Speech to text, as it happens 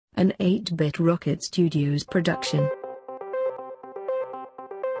an 8-Bit Rocket Studios production.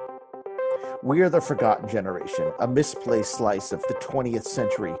 We are the forgotten generation, a misplaced slice of the 20th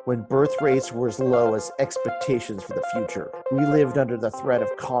century when birth rates were as low as expectations for the future. We lived under the threat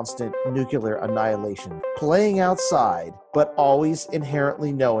of constant nuclear annihilation, playing outside, but always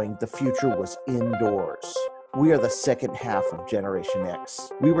inherently knowing the future was indoors. We are the second half of Generation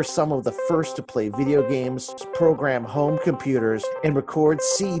X. We were some of the first to play video games, program home computers, and record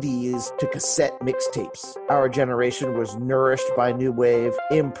CDs to cassette mixtapes. Our generation was nourished by new wave,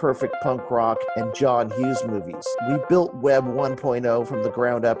 imperfect punk rock, and John Hughes movies. We built Web 1.0 from the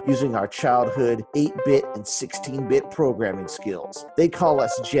ground up using our childhood 8-bit and 16-bit programming skills. They call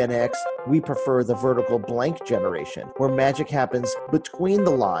us Gen X. We prefer the vertical blank generation, where magic happens between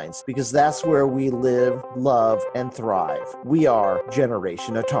the lines, because that's where we live, love, and thrive. We are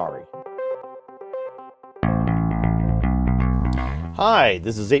Generation Atari. Hi,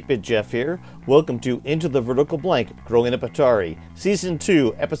 this is 8-Bit Jeff here. Welcome to Into the Vertical Blank, Growing Up Atari, Season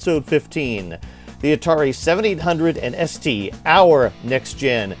 2, Episode 15. The Atari 7800 and ST, our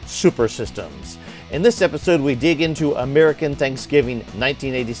next-gen super systems. In this episode, we dig into American Thanksgiving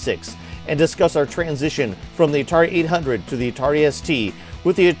 1986 and discuss our transition from the Atari 800 to the Atari ST,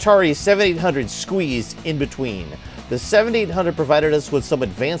 with the Atari 7800 squeezed in between. The 7800 provided us with some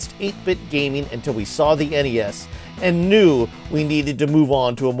advanced 8-bit gaming until we saw the NES and knew we needed to move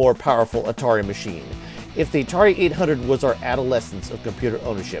on to a more powerful Atari machine. If the Atari 800 was our adolescence of computer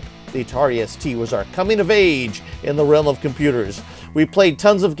ownership, the Atari ST was our coming of age in the realm of computers. We played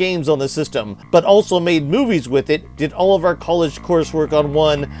tons of games on the system, but also made movies with it, did all of our college coursework on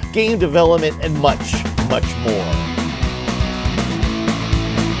one, game development, and much, much more.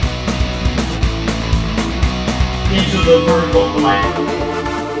 Into the Vertical Blank.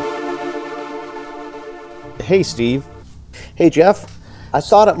 Hey, Steve. Hey, Jeff. I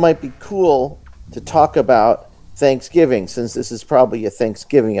thought it might be cool to talk about Thanksgiving, since this is probably a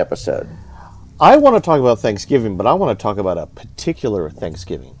Thanksgiving episode. I want to talk about Thanksgiving, but I want to talk about a particular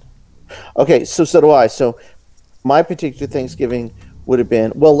Thanksgiving. Okay, so do I. So my particular Thanksgiving would have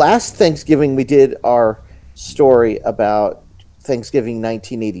been, well, last Thanksgiving we did our story about Thanksgiving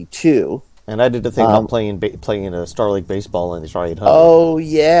 1982. And I did the thing about playing a Star League baseball in the Atari 800. Oh,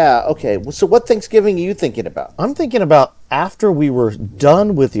 yeah. Okay. Well, so what Thanksgiving are you thinking about? I'm thinking about after we were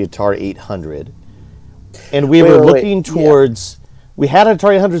done with the Atari 800, and we were looking towards. Yeah. We had an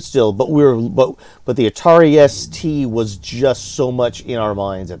Atari 800 still, but the Atari ST was just so much in our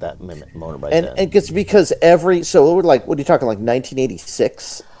minds at that moment right then. And it's because so what are you talking, like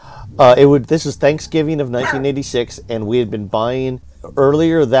 1986? This is Thanksgiving of 1986, and we had been buying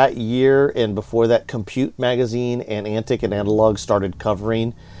earlier that year, and before that, Compute magazine and Antic and Analog started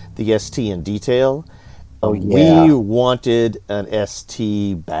covering the ST in detail. Oh, yeah. We wanted an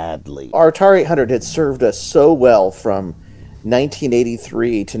ST badly. Our Atari 800 had served us so well from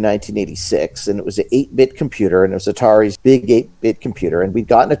 1983 to 1986, and it was an 8-bit computer, and it was Atari's big 8-bit computer, and we'd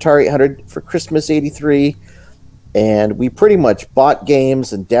gotten Atari 800 for Christmas 83, and we pretty much bought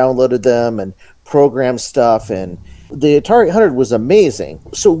games and downloaded them and programmed stuff, and the Atari 800 was amazing.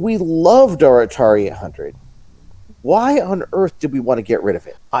 So we loved our Atari 800. Why on earth did we want to get rid of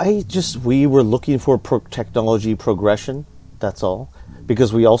it? We were looking for technology progression, that's all,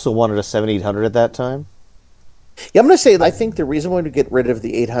 because we also wanted a 7800 at that time. Yeah, I'm going to say I think the reason we wanted to get rid of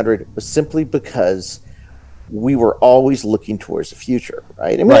the 800 was simply because we were always looking towards the future,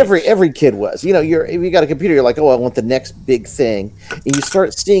 right? I mean, right. Every kid was. You know, if you got a computer, you're like, oh, I want the next big thing. And you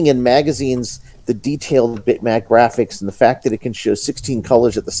start seeing in magazines the detailed bitmap graphics and the fact that it can show 16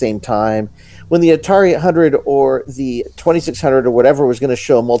 colors at the same time. When the Atari 800 or the 2600 or whatever was going to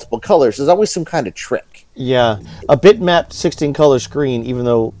show multiple colors, there's always some kind of trick. Yeah, a bitmapped 16-color screen, even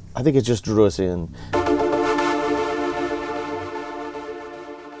though I think it just drew us in.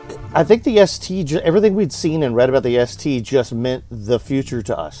 I think the ST, everything we'd seen and read about the ST just meant the future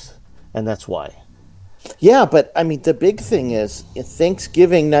to us, and that's why. Yeah, but I mean, the big thing is, in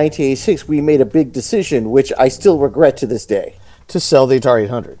Thanksgiving 1986, we made a big decision, which I still regret to this day. To sell the Atari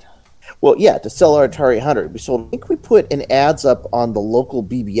 800. Well, yeah, to sell our Atari 800. I think we put an ads up on the local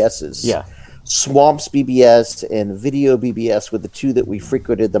BBSs. Yeah. Swamps BBS and Video BBS were the two that we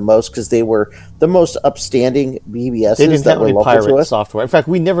frequented the most because they were the most upstanding BBSs. They didn't that have were any local to pirate us. software. In fact,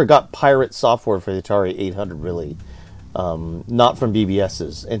 we never got pirate software for the Atari 800, really. Not from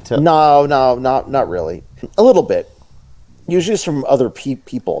BBSs. No, not really. A little bit. Usually it's from other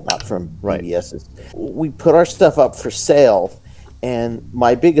people, not from BBSs. We put our stuff up for sale, And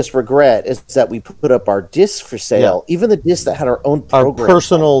my biggest regret is that we put up our discs for sale, even the discs that had our own program. Our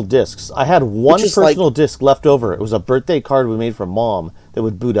personal discs. I had one personal like, disc left over. It was a birthday card we made for Mom that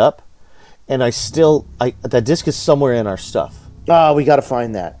would boot up. And that disc is somewhere in our stuff. Oh, we got to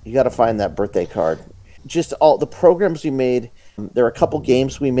find that. You got to find that birthday card. Just all the programs we made. There are a couple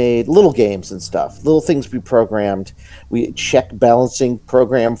games we made, little games and stuff, little things we programmed. We check balancing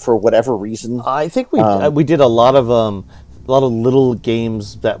program for whatever reason. I think we did a lot of little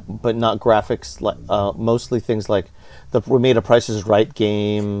games but not graphics. Like mostly things like we made a Price is Right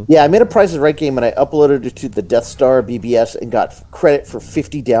game. Yeah, I made a Price is Right game and I uploaded it to the Death Star BBS and got credit for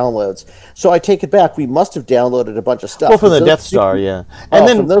 50 downloads. So I take it back. We must have downloaded a bunch of stuff. Well, from the Death Star, yeah. And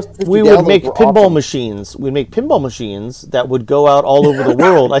then we would make pinball machines. We'd make pinball machines that would go out all over the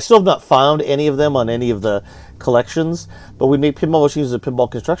world. I still have not found any of them on any of the collections, but we'd make pinball machines with a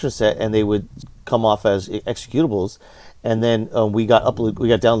pinball construction set, and they would come off as executables. And then we got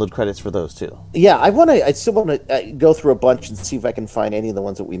download credits for those too. Yeah, I still want to go through a bunch and see if I can find any of the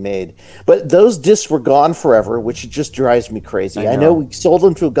ones that we made. But those discs were gone forever, which just drives me crazy. I know we sold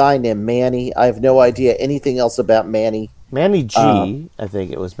them to a guy named Manny. I have no idea anything else about Manny. Manny G, I think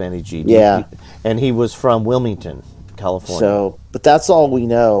it was Manny G. Yeah, and he was from Wilmington, California. So, but that's all we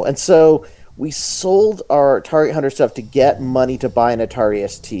know. And so we sold our Atari 800 stuff to get money to buy an Atari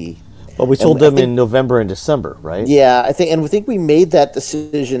ST. Well, we sold them in November and December, right? Yeah, I think we made that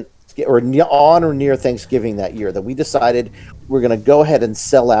decision on or near Thanksgiving that year that we decided we're going to go ahead and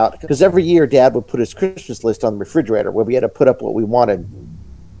sell out, because every year Dad would put his Christmas list on the refrigerator where we had to put up what we wanted.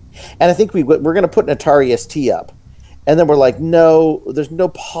 And I think we're going to put an Atari ST up. And then we're like, no, there's no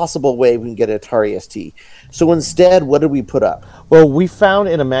possible way we can get an Atari ST. So instead, what did we put up? Well, we found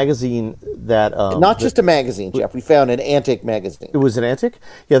in a magazine that... Not just a magazine, Jeff. We found an Antic magazine. It was an Antic?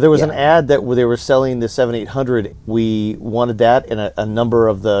 Yeah, there was an ad that they were selling the 7800. We wanted that and a number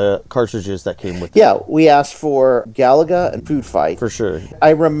of the cartridges that came with it. Yeah, we asked for Galaga and Food Fight. For sure. I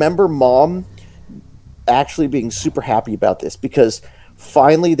remember Mom actually being super happy about this because...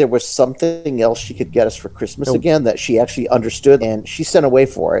 finally, there was something else she could get us for Christmas again that she actually understood, and she sent away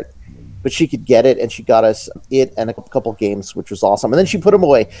for it. But she could get it, and she got us it and a couple games, which was awesome. And then she put them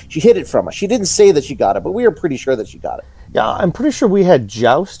away. She hid it from us. She didn't say that she got it, but we were pretty sure that she got it. Yeah, I'm pretty sure we had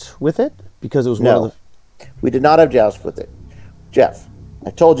Joust with it because it was one of the... we did not have Joust with it. Jeff,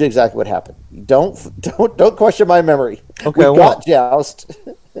 I told you exactly what happened. Don't question my memory. Okay, we got Joust.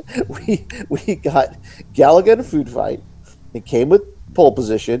 we got Galaga and Food Fight. It came with Pole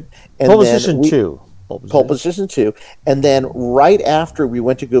Position. And Pole Position 2. Pole Position 2. And then right after we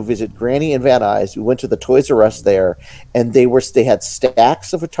went to go visit Granny and Van Nuys, we went to the Toys R Us there, and they had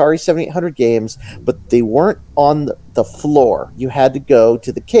stacks of Atari 7800 games, but they weren't on the floor. You had to go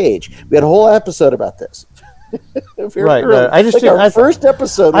to the cage. We had a whole episode about this. Right. First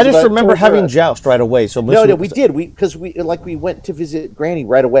episode. I just remember having Joust right away. So no, we did. Because we went to visit Granny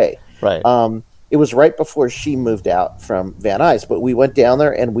right away. Right. It was right before she moved out from Van Nuys, but we went down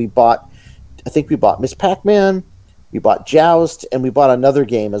there and we bought Miss Pac-Man, we bought Joust, and we bought another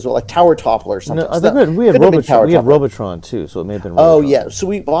game as well, like Tower Toppler or something. No, I think we had Robotron. We had Robotron too, so it may have been Robotron. Oh yeah, so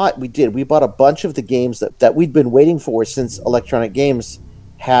we bought a bunch of the games that we'd been waiting for since Electronic Games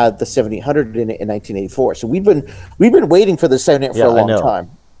had the 7800 in it in 1984. So we've been waiting for the 7800 for a long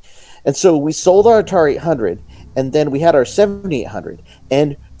time. And so we sold our Atari 800, and then we had our 7800,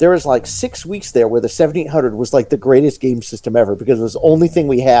 and there was like 6 weeks there where the 7800 was like the greatest game system ever because it was the only thing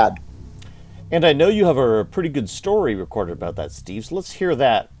we had. And I know you have a pretty good story recorded about that, Steve, so let's hear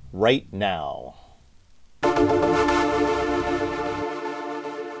that right now.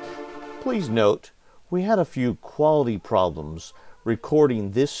 Please note, we had a few quality problems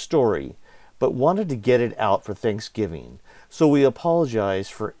recording this story, but wanted to get it out for Thanksgiving, so we apologize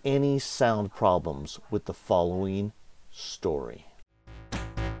for any sound problems with the following story.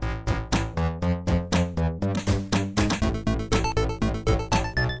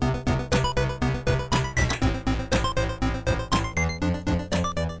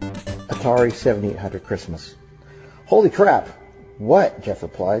 Atari 7800 Christmas. Holy crap! What? Jeff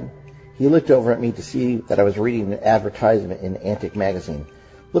replied. He looked over at me to see that I was reading an advertisement in Antic magazine.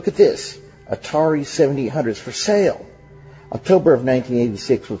 Look at this. Atari 7800s for sale. October of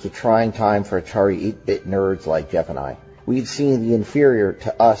 1986 was a trying time for Atari 8-bit nerds like Jeff and I. We'd seen the inferior,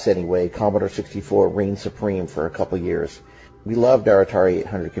 to us anyway, Commodore 64 reign supreme for a couple years. We loved our Atari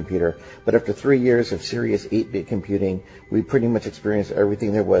 800 computer, but after 3 years of serious 8-bit computing, we pretty much experienced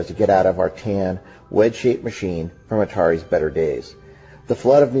everything there was to get out of our tan, wedge-shaped machine from Atari's better days. The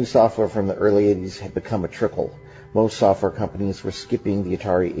flood of new software from the early 80s had become a trickle. Most software companies were skipping the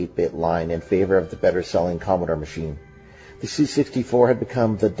Atari 8-bit line in favor of the better-selling Commodore machine. The C64 had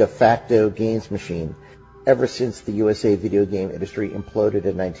become the de facto games machine ever since the USA video game industry imploded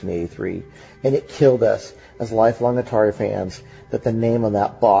in 1983, and it killed us as lifelong Atari fans that the name on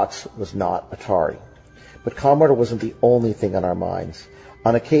that box was not Atari. But Commodore wasn't the only thing on our minds.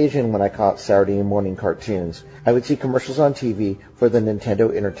 On occasion, when I caught Saturday morning cartoons, I would see commercials on TV for the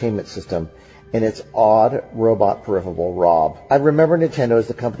Nintendo Entertainment System and its odd robot peripheral, Rob. I remember Nintendo as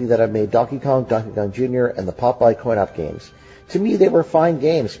the company that had made Donkey Kong, Donkey Kong Jr., and the Popeye coin-op games. To me, they were fine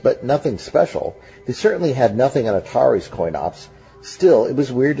games, but nothing special. They certainly had nothing on Atari's coin-ops. Still, it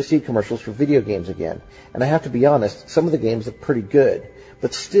was weird to see commercials for video games again. And I have to be honest, some of the games looked pretty good.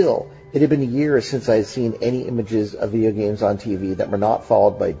 But still, it had been years since I had seen any images of video games on TV that were not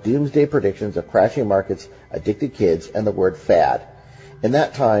followed by doomsday predictions of crashing markets, addicted kids, and the word fad. In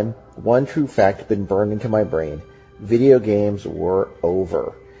that time, one true fact had been burned into my brain. Video games were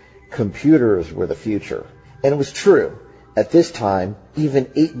over. Computers were the future. And it was true. At this time, even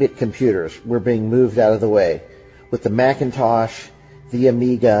 8-bit computers were being moved out of the way, with the Macintosh, the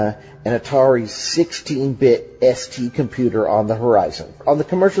Amiga, and Atari's 16-bit ST computer on the horizon. On the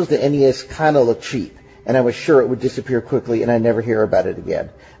commercials, the NES kind of looked cheap, and I was sure it would disappear quickly and I'd never hear about it again.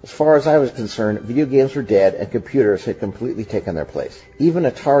 As far as I was concerned, video games were dead and computers had completely taken their place. Even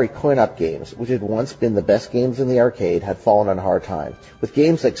Atari coin-op games, which had once been the best games in the arcade, had fallen on hard times. With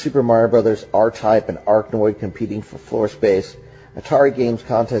games like Super Mario Bros., R-Type, and Arkanoid competing for floor space, Atari games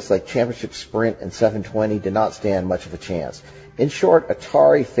contests like Championship Sprint and 720 did not stand much of a chance. In short,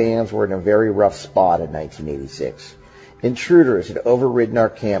 Atari fans were in a very rough spot in 1986. Intruders had overridden our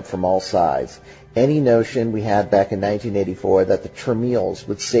camp from all sides. Any notion we had back in 1984 that the Tramiels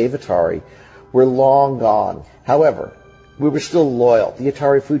would save Atari were long gone. However, we were still loyal. The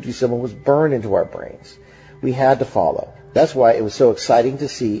Atari Fuji symbol was burned into our brains. We had to follow. That's why it was so exciting to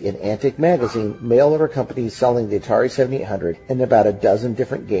see in Antic magazine mail-order companies selling the Atari 7800 and about a dozen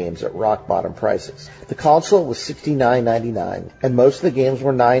different games at rock-bottom prices. The console was $69.99, and most of the games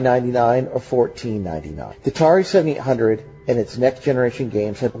were $9.99 or $14.99. The Atari 7800 and its next-generation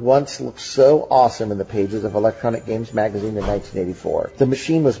games had once looked so awesome in the pages of Electronic Games magazine in 1984. The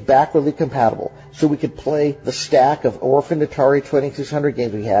machine was backwardly compatible, so we could play the stack of orphaned Atari 2600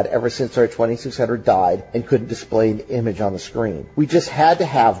 games we had ever since our 2600 died and couldn't display an image on the screen. We just had to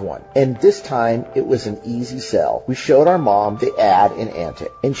have one, and this time it was an easy sell. We showed our mom the ad in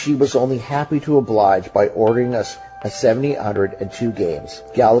Antic, and she was only happy to oblige by ordering us a 7800 and 2 games,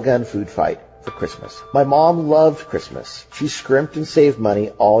 Galaga and Food Fight, for Christmas. My mom loved Christmas. She scrimped and saved money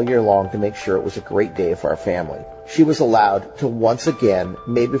all year long to make sure it was a great day for our family. She was allowed to once again,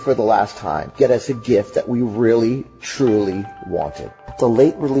 maybe for the last time, get us a gift that we really, truly wanted. The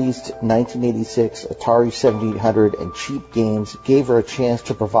late-released 1986 Atari 7800 and cheap games gave her a chance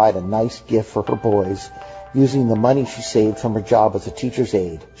to provide a nice gift for her boys, using the money she saved from her job as a teacher's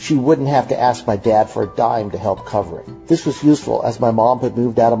aide. She wouldn't have to ask my dad for a dime to help cover it. This was useful as my mom had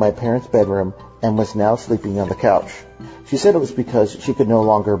moved out of my parents' bedroom and was now sleeping on the couch. She said it was because she could no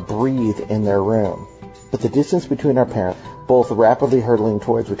longer breathe in their room. But the distance between our parents, both rapidly hurtling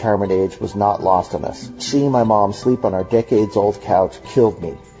towards retirement age, was not lost on us. Seeing my mom sleep on our decades-old couch killed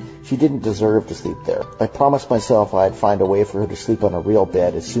me. She didn't deserve to sleep there. I promised myself I'd find a way for her to sleep on a real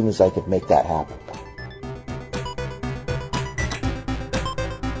bed as soon as I could make that happen.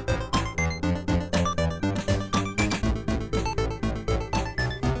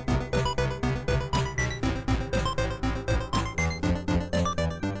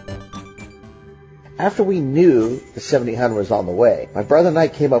 After we knew the 7800 was on the way, my brother and I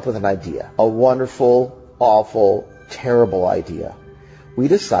came up with an idea. A wonderful, awful, terrible idea. We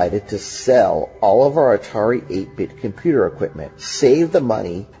decided to sell all of our Atari 8-bit computer equipment, save the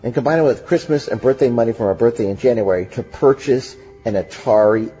money, and combine it with Christmas and birthday money from our birthday in January to purchase an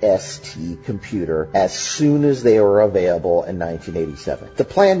Atari ST computer as soon as they were available in 1987. The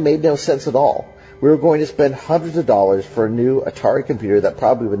plan made no sense at all. We were going to spend hundreds of dollars for a new Atari computer that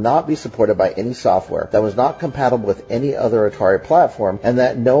probably would not be supported by any software, that was not compatible with any other Atari platform, and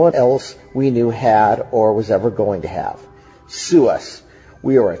that no one else we knew had or was ever going to have. Sue us.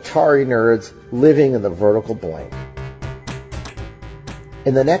 We are Atari nerds living in the vertical blank.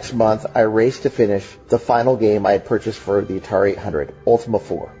 In the next month, I raced to finish the final game I had purchased for the Atari 800, Ultima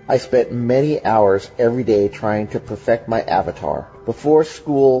 4. I spent many hours every day trying to perfect my avatar. Before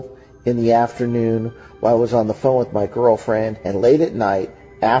school, in the afternoon, while I was on the phone with my girlfriend, and late at night,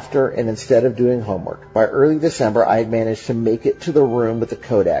 after and instead of doing homework. By early December, I had managed to make it to the room with the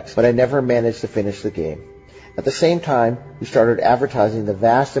codex, but I never managed to finish the game. At the same time, we started advertising the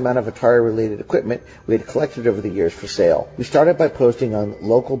vast amount of Atari-related equipment we had collected over the years for sale. We started by posting on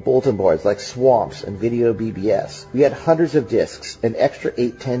local bulletin boards like Swamps and Video BBS. We had hundreds of discs, an extra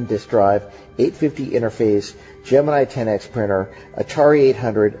 810 disk drive, 850 interface, Gemini 10X printer, Atari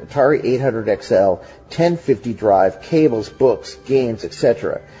 800, Atari 800 XL, 1050 drive, cables, books, games,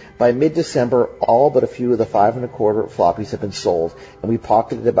 etc. By mid-December, all but a few of the 5 1/4 floppies had been sold, and we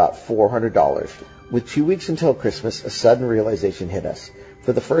pocketed about $400. With 2 weeks until Christmas, a sudden realization hit us.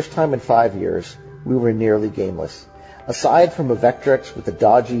 For the first time in 5 years, we were nearly gameless. Aside from a Vectrex with the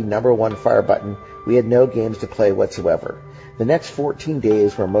dodgy #1 fire button, we had no games to play whatsoever. The next 14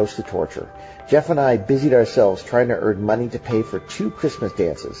 days were mostly torture. Jeff and I busied ourselves trying to earn money to pay for 2 Christmas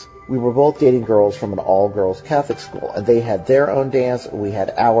dances. We were both dating girls from an all-girls Catholic school, and they had their own dance, and we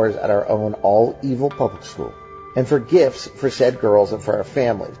had ours at our own all-evil public school. And for gifts for said girls and for our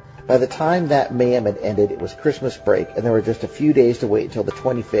families. By the time that mayhem had ended, it was Christmas break, and there were just a few days to wait until the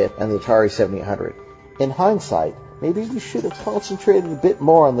 25th and the Atari 7800. In hindsight, maybe we should have concentrated a bit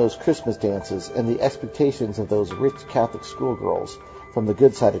more on those Christmas dances and the expectations of those rich Catholic schoolgirls from the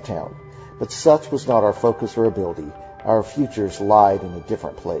good side of town. But such was not our focus or ability. Our futures lied in a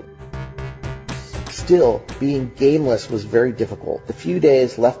different place. Still, being gameless was very difficult. The few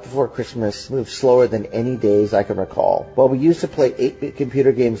days left before Christmas moved slower than any days I can recall. While we used to play 8-bit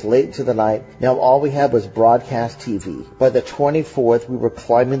computer games late into the night, now all we had was broadcast TV. By the 24th, we were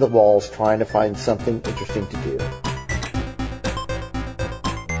climbing the walls trying to find something interesting to do.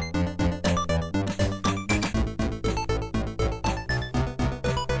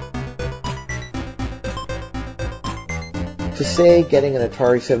 To say getting an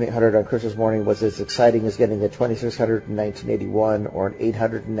Atari 7800 on Christmas morning was as exciting as getting a 2600 in 1981 or an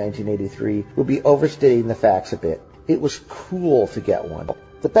 800 in 1983 would be overstating the facts a bit. It was cool to get one.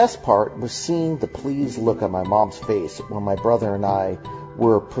 The best part was seeing the pleased look on my mom's face when my brother and I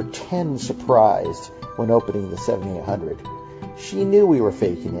were pretend surprised when opening the 7800. She knew we were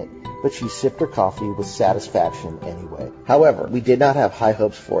faking it, but she sipped her coffee with satisfaction anyway. However, we did not have high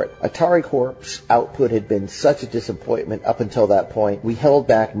hopes for it. Atari Corp's output had been such a disappointment up until that point, we held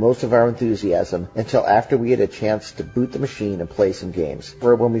back most of our enthusiasm until after we had a chance to boot the machine and play some games.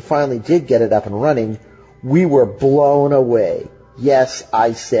 For when we finally did get it up and running, we were blown away. Yes,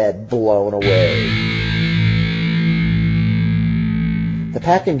 I said blown away. The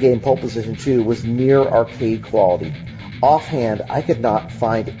pack-in game Pole Position 2 was near arcade quality. Offhand, I could not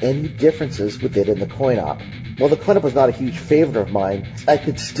find any differences with it in the coin-op. While the coin-op was not a huge favorite of mine, I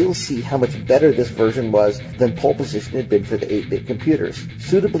could still see how much better this version was than Pole Position had been for the 8-bit computers.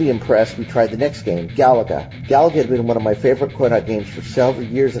 Suitably impressed, we tried the next game, Galaga. Galaga had been one of my favorite coin-op games for several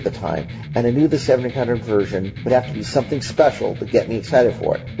years at the time, and I knew the 700 version would have to be something special to get me excited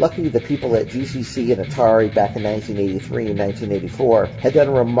for it. Luckily, the people at GCC and Atari back in 1983 and 1984 had done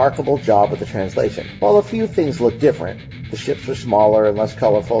a remarkable job with the translation. While a few things looked different, the ships were smaller and less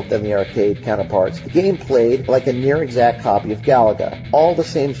colorful than the arcade counterparts, the game played like a near-exact copy of Galaga. All the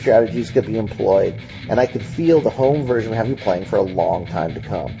same strategies could be employed, and I could feel the home version would have me playing for a long time to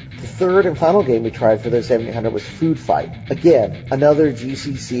come. The third and final game we tried for the 7800 was Food Fight. Again, another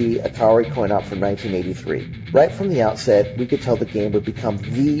GCC Atari coin-op from 1983. Right from the outset, we could tell the game would become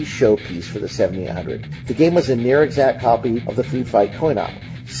the showpiece for the 7800. The game was a near-exact copy of the Food Fight coin-op.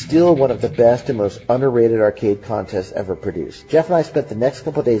 Still one of the best and most underrated arcade contests ever produced. Jeff and I spent the next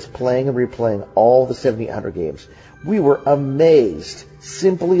couple of days playing and replaying all the 7800 games. We were amazed,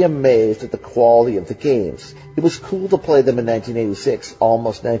 simply amazed at the quality of the games. It was cool to play them in 1986,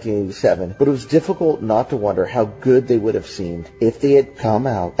 almost 1987, but it was difficult not to wonder how good they would have seemed if they had come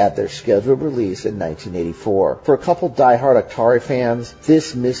out at their scheduled release in 1984. For a couple die-hard Atari fans,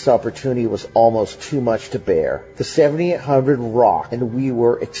 this missed opportunity was almost too much to bear. The 7800 rocked, and we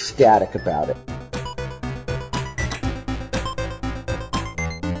were ecstatic about it.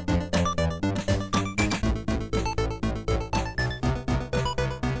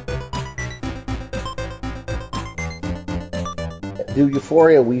 The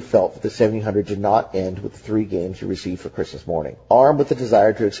euphoria we felt for the 7800 did not end with the 3 games we received for Christmas morning. Armed with the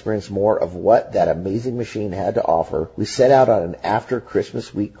desire to experience more of what that amazing machine had to offer, we set out on an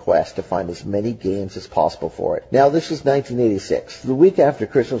after-Christmas week quest to find as many games as possible for it. Now, this was 1986. The week after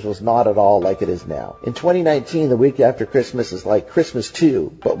Christmas was not at all like it is now. In 2019, the week after Christmas is like Christmas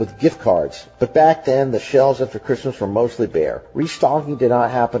 2, but with gift cards. But back then, the shelves after Christmas were mostly bare. Restocking did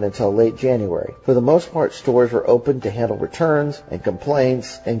not happen until late January. For the most part, stores were open to handle returns and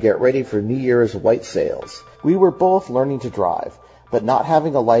complaints and get ready for New Year's white sales. We were both learning to drive, but not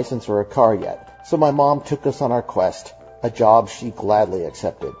having a license or a car yet, so my mom took us on our quest a job she gladly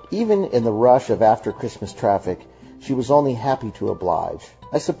accepted. Even in the rush of after-Christmas traffic, she was only happy to oblige.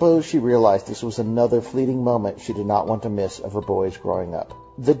 I suppose she realized this was another fleeting moment she did not want to miss of her boys growing up.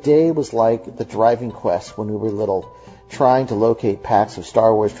 The day was like the driving quest when we were little, trying to locate packs of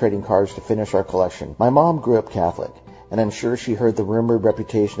Star Wars trading cards to finish our collection. My mom grew up Catholic, and I'm sure she heard the rumored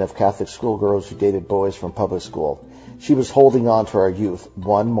reputation of Catholic schoolgirls who dated boys from public school. She was holding on to our youth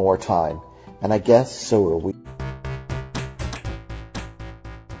one more time, and I guess so were we.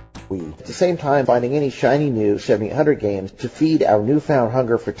 At the same time, finding any shiny new 7800 games to feed our newfound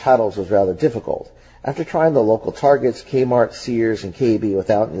hunger for titles was rather difficult. After trying the local Targets, Kmart, Sears, and KB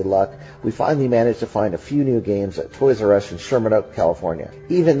without any luck, we finally managed to find a few new games at Toys R Us in Sherman Oaks, California.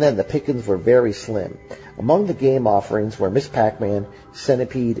 Even then, the pickings were very slim. Among the game offerings were Miss Pac-Man,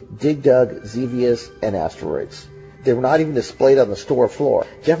 Centipede, Dig Dug, Xevious, and Asteroids. They were not even displayed on the store floor.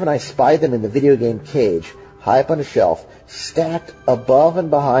 Jeff and I spied them in the video game cage, high up on a shelf, stacked above and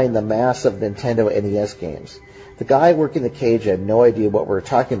behind the mass of Nintendo NES games. The guy working the cage had no idea what we were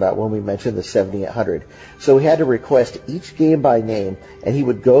talking about when we mentioned the 7800, so we had to request each game by name, and he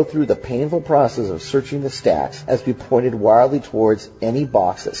would go through the painful process of searching the stacks as we pointed wildly towards any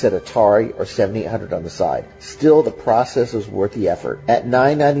box that said Atari or 7800 on the side. Still, the process was worth the effort. At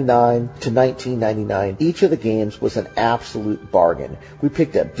 $9.99 to $19.99, each of the games was an absolute bargain. We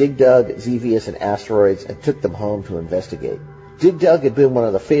picked up Dig Dug, Xevious, and Asteroids and took them home to investigate. Dig Dug had been one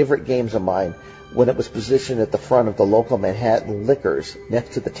of the favorite games of mine when it was positioned at the front of the local Manhattan Liquors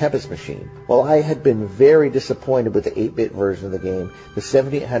next to the Tempest machine. While I had been very disappointed with the 8-bit version of the game, the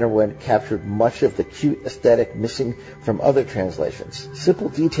 7800 one captured much of the cute aesthetic missing from other translations. Simple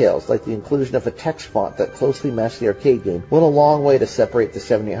details like the inclusion of a text font that closely matched the arcade game went a long way to separate the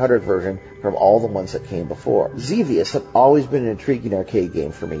 7800 version from all the ones that came before. Xevious had always been an intriguing arcade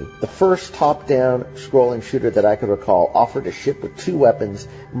game for me. The first top-down scrolling shooter that I could recall offered a ship with 2 weapons,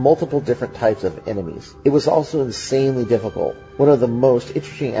 multiple different types of enemies. It was also insanely difficult. One of the most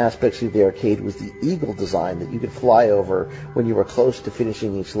interesting aspects of the arcade was the eagle design that you could fly over when you were close to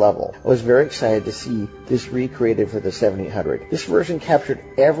finishing each level. I was very excited to see this recreated for the 7800. This version captured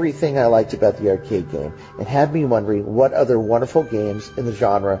everything I liked about the arcade game and had me wondering what other wonderful games in the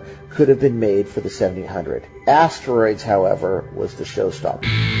genre could have been made for the 7800. Asteroids, however, was the showstopper.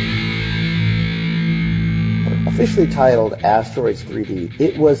 Officially titled Asteroids 3D,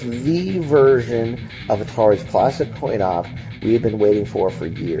 it was the version of Atari's classic coin-op we had been waiting for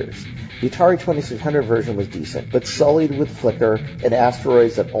years. The Atari 2600 version was decent, but sullied with flicker and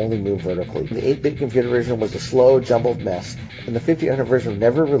asteroids that only moved vertically. The 8-bit computer version was a slow, jumbled mess, and the 5800 version was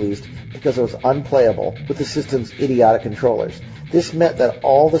never released because it was unplayable with the system's idiotic controllers. This meant that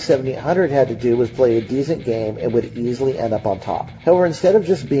all the 7800 had to do was play a decent game and would easily end up on top. However, instead of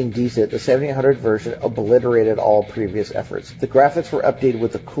just being decent, the 7800 version obliterated all previous efforts. The graphics were updated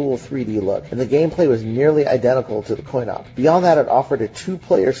with a cool 3D look, and the gameplay was nearly identical to the coin-op. Beyond that, it offered a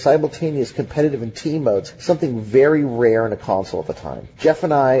 2-player simultaneous competitive and team modes, something very rare in a console at the time. Jeff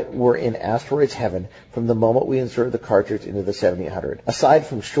and I were in Asteroids heaven from the moment we inserted the cartridge into the 7800. Aside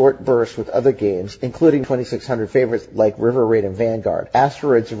from short bursts with other games, including 2600 favorites like River Raid and Vanguard,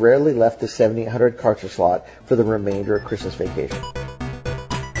 Asteroids rarely left the 7800 cartridge slot for the remainder of Christmas vacation.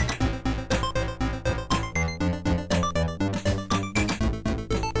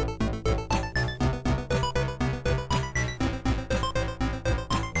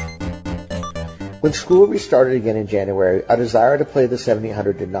 When school restarted again in January, our desire to play the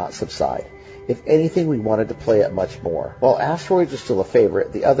 7800 did not subside. If anything, we wanted to play it much more. While Asteroids was still a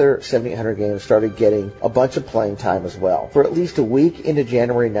favorite, the other 7800 games started getting a bunch of playing time as well. For at least a week into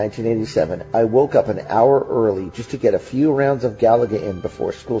January 1987, I woke up an hour early just to get a few rounds of Galaga in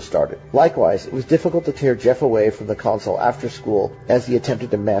before school started. Likewise, it was difficult to tear Jeff away from the console after school as he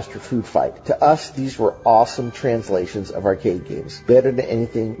attempted to master Food Fight. To us, these were awesome translations of arcade games, better than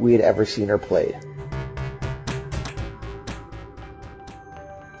anything we had ever seen or played.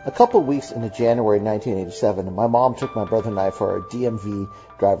 A couple weeks into January 1987, my mom took my brother and I for our DMV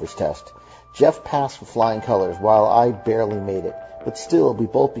driver's test. Jeff passed with flying colors, while I barely made it, but still, we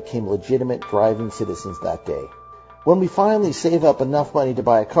both became legitimate driving citizens that day. When we finally save up enough money to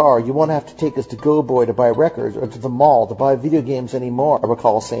buy a car, you won't have to take us to Go Boy to buy records or to the mall to buy video games anymore, I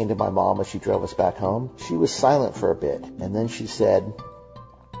recall saying to my mom as she drove us back home. She was silent for a bit, and then she said,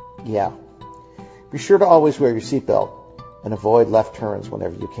 "Yeah, be sure to always wear your seatbelt and avoid left turns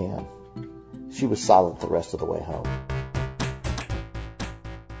whenever you can." She was silent the rest of the way home.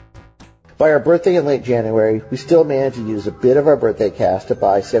 By our birthday in late January, we still managed to use a bit of our birthday cash to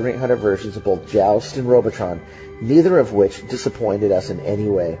buy 7800 versions of both Joust and Robotron, neither of which disappointed us in any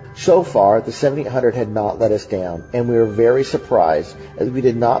way. So far, the 7800 had not let us down, and we were very surprised as we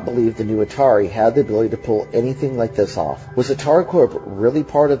did not believe the new Atari had the ability to pull anything like this off. Was Atari Corp really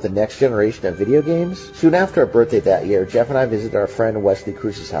part of the next generation of video games? Soon after our birthday that year, Jeff and I visited our friend Wesley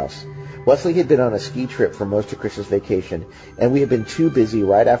Cruz's house. Wesley had been on a ski trip for most of Christmas vacation, and we had been too busy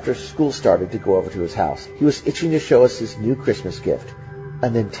right after school started to go over to his house. He was itching to show us his new Christmas gift, a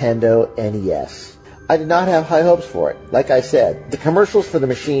Nintendo NES. I did not have high hopes for it. Like I said, the commercials for the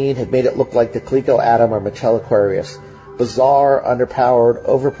machine had made it look like the Coleco Adam or Mattel Aquarius. Bizarre, underpowered,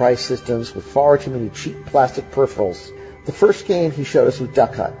 overpriced systems with far too many cheap plastic peripherals. The first game he showed us was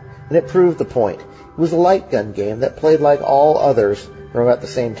Duck Hunt, and it proved the point. It was a light gun game that played like all others from about the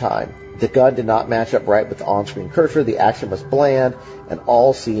same time. The gun did not match up right with the on-screen cursor, the action was bland, and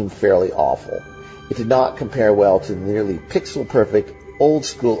all seemed fairly awful. It did not compare well to the nearly pixel-perfect,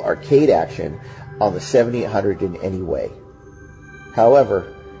 old-school arcade action on the 7800 in any way.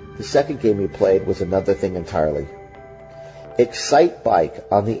 However, the second game we played was another thing entirely. Excite Bike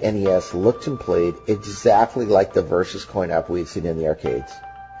on the NES looked and played exactly like the Versus coin-op we had seen in the arcades.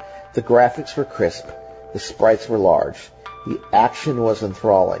 The graphics were crisp, the sprites were large, the action was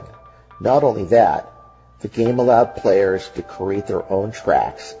enthralling. Not only that, the game allowed players to create their own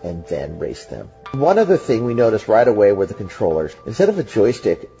tracks and then race them. One other thing we noticed right away were the controllers. Instead of a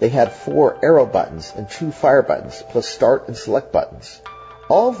joystick, they had 4 arrow buttons and 2 fire buttons, plus start and select buttons.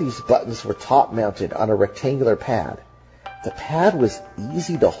 All of these buttons were top-mounted on a rectangular pad. The pad was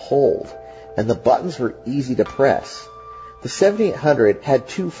easy to hold, and the buttons were easy to press. The 7800 had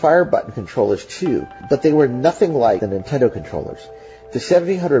 2 fire button controllers too, but they were nothing like the Nintendo controllers. The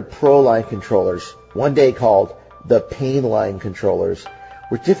 7800 Pro line controllers, one day called the Pain line controllers,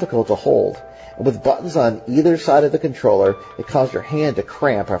 were difficult to hold, and with buttons on either side of the controller, it caused your hand to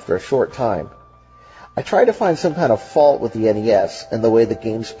cramp after a short time. I tried to find some kind of fault with the NES and the way the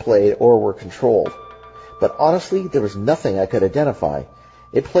games played or were controlled, but honestly, there was nothing I could identify.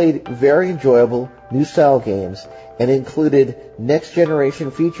 It played very enjoyable, new-style games, and included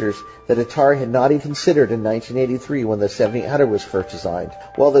next-generation features that Atari had not even considered in 1983 when the 7800 was first designed.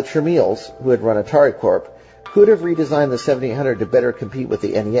 While the Tramiels, who had run Atari Corp, could have redesigned the 7800 to better compete with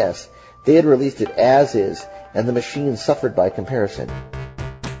the NES, they had released it as is, and the machine suffered by comparison.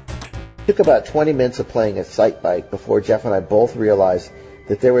 It took about 20 minutes of playing Excite Bike before Jeff and I both realized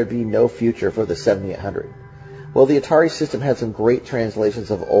that there would be no future for the 7800. While the Atari system had some great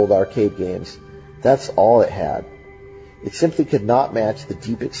translations of old arcade games, that's all it had. It simply could not match the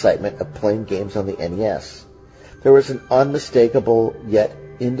deep excitement of playing games on the NES. There was an unmistakable yet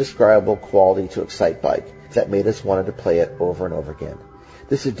indescribable quality to Excite Bike that made us want to play it over and over again.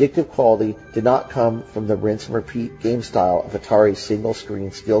 This addictive quality did not come from the rinse and repeat game style of Atari's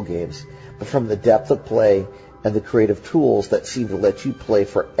single-screen skill games, but from the depth of play and the creative tools that seemed to let you play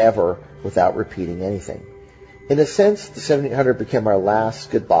forever without repeating anything. In a sense, the 7800 became our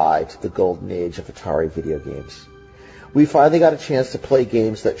last goodbye to the golden age of Atari video games. We finally got a chance to play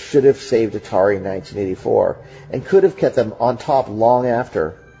games that should have saved Atari in 1984 and could have kept them on top long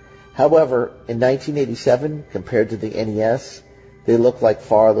after. However, in 1987, compared to the NES, they looked like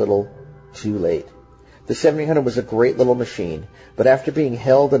far little too late. The 7800 was a great little machine, but after being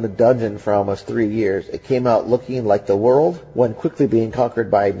held in a dungeon for almost 3 years, it came out looking like the world, when quickly being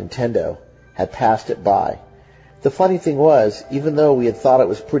conquered by Nintendo, had passed it by. The funny thing was, even though we had thought it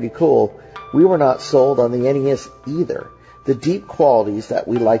was pretty cool, we were not sold on the NES either. The deep qualities that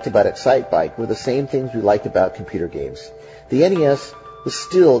we liked about Excite Bike were the same things we liked about computer games. The NES was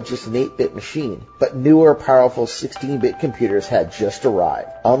still just an 8-bit machine, but newer, powerful 16-bit computers had just arrived.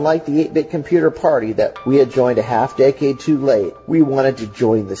 Unlike the 8-bit computer party that we had joined a half-decade too late, we wanted to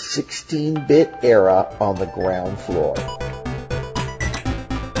join the 16-bit era on the ground floor.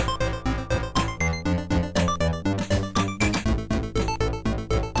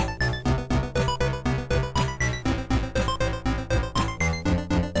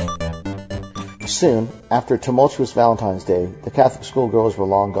 Soon, after a tumultuous Valentine's Day, the Catholic schoolgirls were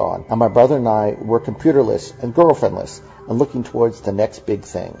long gone, and my brother and I were computerless and girlfriendless and looking towards the next big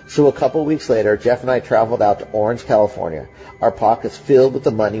thing. So a couple weeks later, Jeff and I traveled out to Orange, California, our pockets filled with the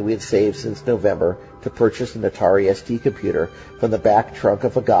money we had saved since November to purchase an Atari ST computer from the back trunk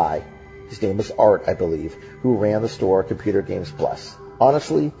of a guy, his name was Art, I believe, who ran the store Computer Games Plus.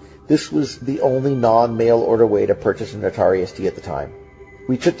 Honestly, this was the only non-mail order way to purchase an Atari ST at the time.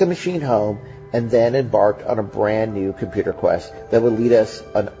 We took the machine home and then embarked on a brand new computer quest that would lead us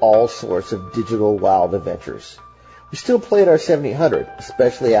on all sorts of digital wild adventures. We still played our 7800,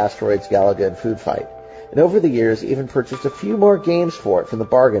 especially Asteroids, Galaga, and Food Fight, and over the years even purchased a few more games for it from the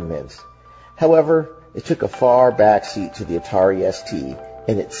bargain bins. However, It took a far backseat to the Atari ST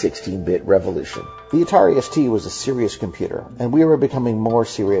and its 16-bit revolution. The Atari ST was a serious computer, and we were becoming more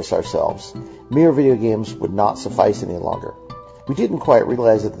serious ourselves. Mere video games would not suffice any longer. We didn't quite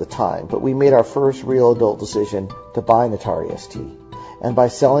realize it at the time, but we made our first real adult decision to buy an Atari ST. And by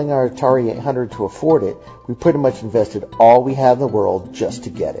selling our Atari 800 to afford it, we pretty much invested all we had in the world just to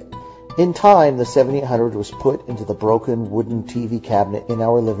get it. In time, the 7800 was put into the broken wooden TV cabinet in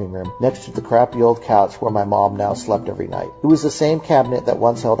our living room next to the crappy old couch where my mom now slept every night. It was the same cabinet that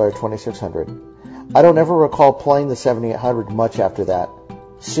once held our 2600. I don't ever recall playing the 7800 much after that.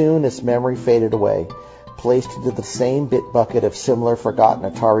 Soon its memory faded away, placed into the same bit bucket of similar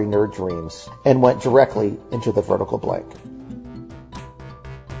forgotten Atari nerd dreams, and went directly into the vertical blank.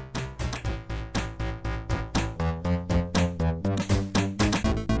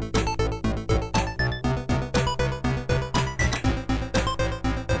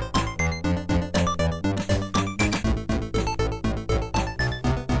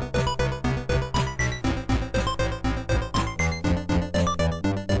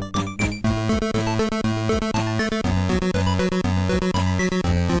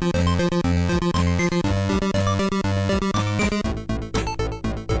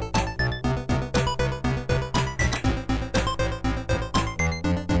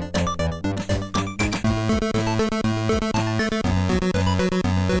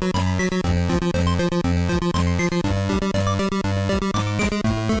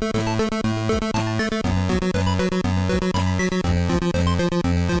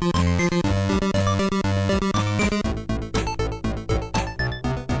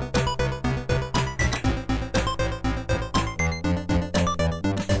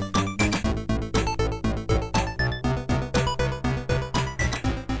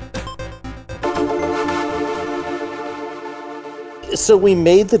 So we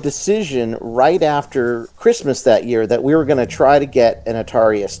made the decision right after Christmas that year that we were going to try to get an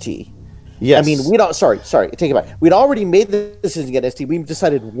Atari ST. Yes. I mean, we don't. Sorry, take it back. We'd already made the decision to get an ST. We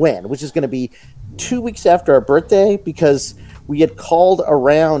decided when, which is going to be 2 weeks after our birthday, because we had called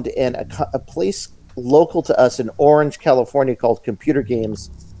around and a place local to us in Orange, California, called Computer Games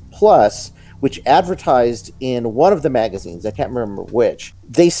Plus, which advertised in one of the magazines. I can't remember which.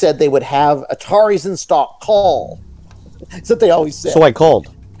 They said they would have Ataris in stock. Call. That's what they always said. So I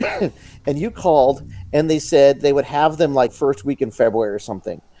called. And you called, and they said they would have them like first week in February or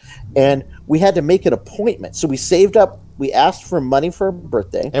something. And we had to make an appointment. So we saved up. We asked for money for our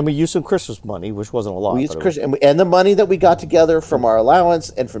birthday. And we used some Christmas money, which wasn't a lot. We used and the money that we got together from our allowance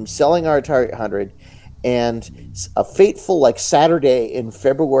and from selling our Atari 800. And a fateful like Saturday in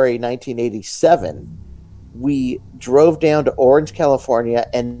February 1987, we drove down to Orange, California,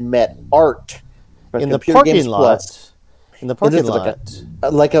 and met Art from in the Computer parking Games lot. Plus. In the parking Like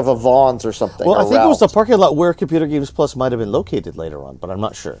lot. like of a Vaughn's or something. Well, I or think it was the Ralph's. parking lot where Computer Games Plus might have been located later on, but I'm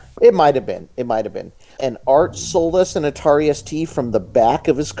not sure. It might have been. And Art sold us an Atari ST from the back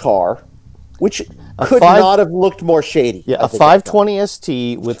of his car, which could not have looked more shady. Yeah, a 520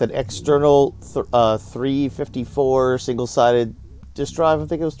 ST with an external 354 single-sided disk drive. I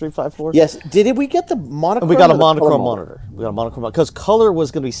think it was 354. Yes. Did we get the monochrome? We got a monochrome monitor. We got a monochrome because color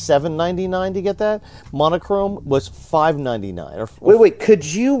was going to be $7.99 to get that. Monochrome was $5.99. Wait. Could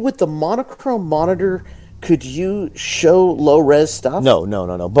you, with the monochrome monitor, could you show low-res stuff? No.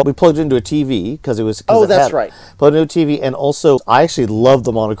 But we plugged it into a TV because it was. Oh, that's right. Plugged it into a TV, and also I actually loved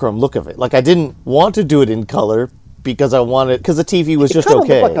the monochrome look of it. Like I didn't want to do it in color because the TV was just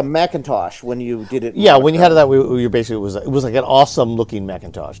okay. It looked like a Macintosh when you did it. Yeah, when you had it that way, you basically it was like an awesome looking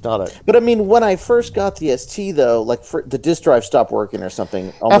Macintosh, not a. But I mean, when I first got the ST though, like the disk drive stopped working or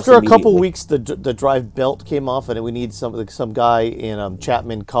something. After a couple weeks, the drive belt came off, and we need some guy in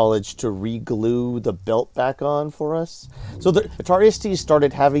Chapman College to re-glue the belt back on for us. So the Atari ST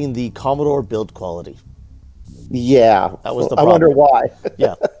started having the Commodore build quality. Yeah, that was the I problem. wonder why.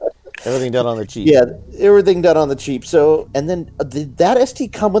 Yeah. Everything done on the cheap. Yeah, everything done on the cheap. So, and then did that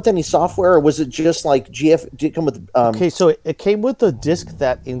ST come with any software, or was it just like GF? Did it come with? Okay, so it came with a disc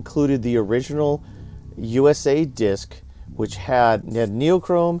that included the original USA disc, which had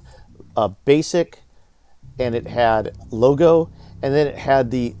Neochrome, Basic, and it had Logo, and then it had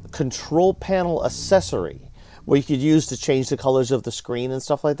the control panel accessory, where you could use to change the colors of the screen and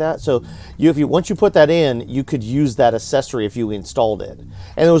stuff like that. So once you put that in, you could use that accessory if you installed it. And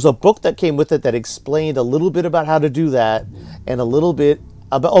there was a book that came with it that explained a little bit about how to do that, and a little bit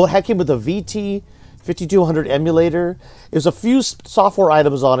about, it came with a VT 5200 emulator. There's a few software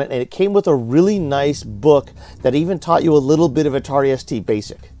items on it, and it came with a really nice book that even taught you a little bit of Atari ST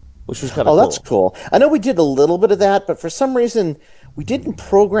Basic, which was kind of cool. Oh, that's cool. I know we did a little bit of that, but for some reason, We didn't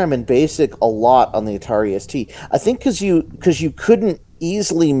program in BASIC a lot on the Atari ST. I think because you couldn't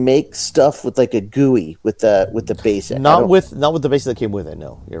easily make stuff with like a GUI with the BASIC. Not with the BASIC that came with it.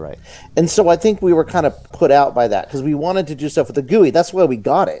 No, you're right. And so I think we were kind of put out by that because we wanted to do stuff with the GUI. That's why we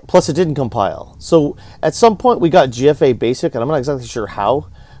got it. Plus, it didn't compile. So at some point, we got GFA Basic, and I'm not exactly sure how,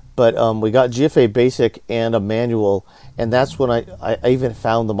 but we got GFA Basic and a manual, and that's when I even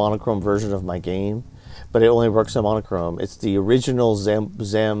found the monochrome version of my game. But it only works in monochrome. It's the original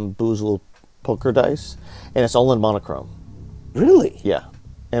Zamboozle poker dice, and it's all in monochrome. Really? Yeah.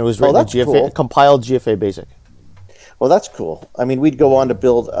 And it was written in GFA, cool. Compiled GFA Basic. Well, that's cool. I mean, we'd go on to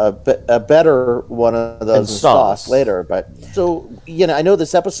build a better one of those in STOS later. But so, I know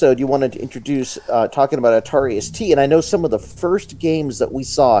this episode you wanted to introduce talking about Atari ST, and I know some of the first games that we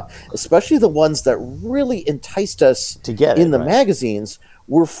saw, especially the ones that really enticed us to get in the magazines,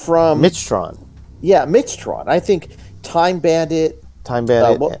 were from Midstron. Yeah, Midstron. I think Time Bandit.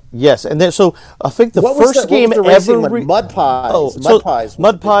 Yes, and then so I think the first game ever. Mud Pies. Oh, Mud Pies.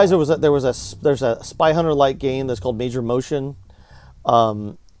 Mud Pies. There's a Spy Hunter like game that's called Major Motion,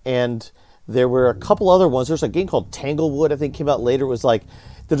 and there were a couple other ones. There's a game called Tanglewood. I think came out later. It was like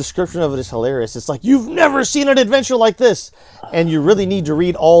the description of it is hilarious. It's like you've never seen an adventure like this, and you really need to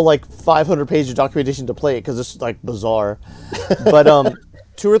read all like 500 pages of documentation to play it because it's like bizarre. But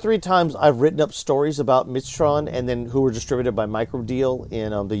 2 or 3 times I've written up stories about Midstron and then who were distributed by Microdeal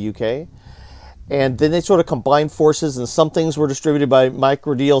in the UK. And then they sort of combined forces, and some things were distributed by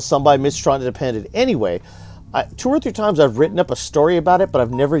Microdeal, some by Midstron Independent. Anyway, 2 or 3 times I've written up a story about it, but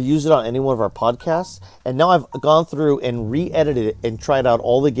I've never used it on any one of our podcasts. And now I've gone through and re-edited it and tried out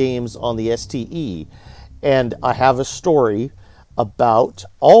all the games on the STE. And I have a story about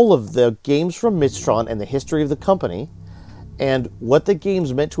all of the games from Midstron and the history of the company, and what the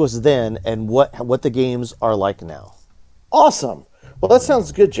games meant to us then, and what the games are like now. Awesome. Well, that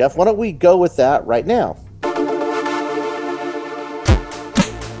sounds good, Jeff. Why don't we go with that right now?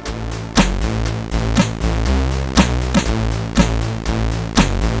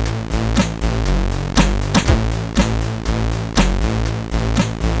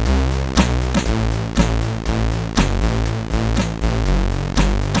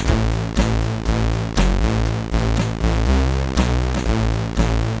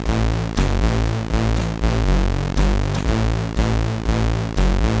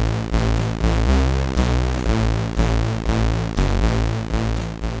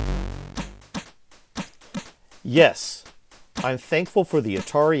 Yes, I'm thankful for the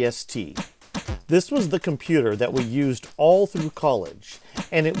Atari ST. This was the computer that we used all through college,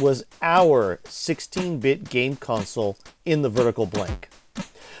 and it was our 16-bit game console in the vertical blank.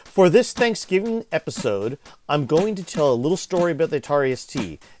 For this Thanksgiving episode, I'm going to tell a little story about the Atari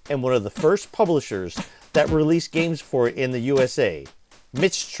ST and one of the first publishers that released games for it in the USA,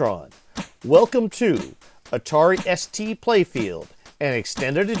 Midstron. Welcome to Atari ST Playfield, an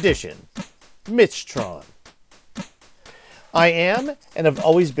extended edition, Midstron. I am, and have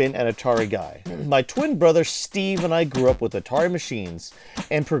always been, an Atari guy. My twin brother Steve and I grew up with Atari machines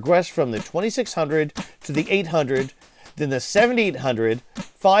and progressed from the 2600 to the 800, then the 7800,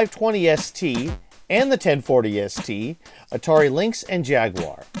 520 ST, and the 1040 ST, Atari Lynx and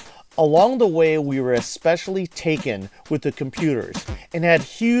Jaguar. Along the way, we were especially taken with the computers and had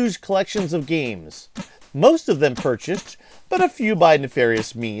huge collections of games. Most of them purchased, but a few by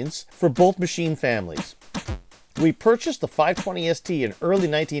nefarious means, for both machine families. We purchased the 520 ST in early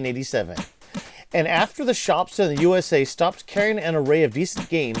 1987, and after the shops in the USA stopped carrying an array of decent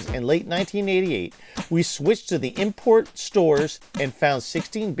games in late 1988, we switched to the import stores and found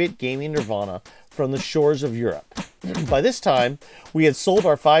 16-bit gaming nirvana from the shores of Europe. By this time, we had sold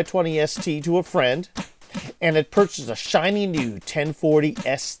our 520 ST to a friend and had purchased a shiny new 1040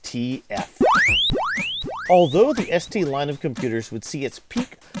 STF. Although the ST line of computers would see its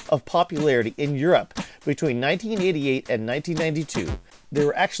peak of popularity in Europe between 1988 and 1992, they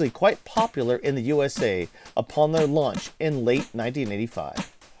were actually quite popular in the USA upon their launch in late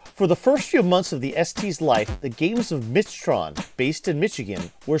 1985. For the first few months of the ST's life, the games of Midstron, based in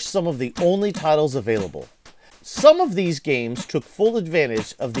Michigan, were some of the only titles available. Some of these games took full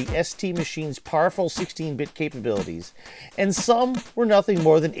advantage of the ST machine's powerful 16-bit capabilities, and some were nothing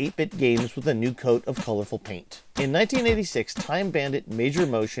more than 8-bit games with a new coat of colorful paint. In 1986, Time Bandit, Major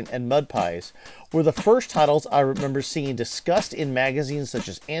Motion, and Mud Pies were the first titles I remember seeing discussed in magazines such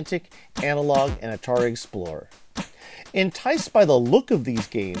as Antic, Analog, and Atari Explorer. Enticed by the look of these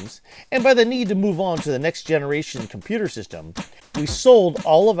games, and by the need to move on to the next generation computer system, we sold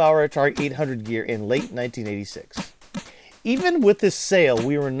all of our Atari 800 gear in late 1986. Even with this sale,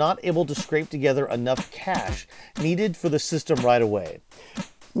 we were not able to scrape together enough cash needed for the system right away.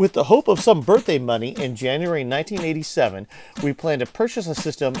 With the hope of some birthday money in January 1987, we planned to purchase a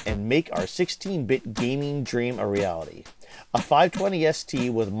system and make our 16-bit gaming dream a reality. A 520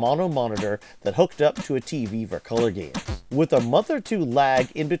 ST with mono monitor that hooked up to a TV for color games. With a month or two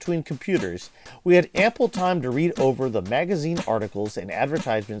lag in between computers, we had ample time to read over the magazine articles and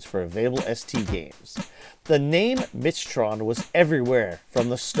advertisements for available ST games. The name Mitchtron was everywhere from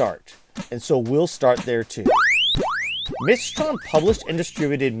the start, and so we'll start there too. Mitchtron published and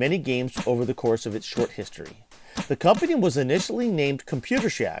distributed many games over the course of its short history. The company was initially named Computer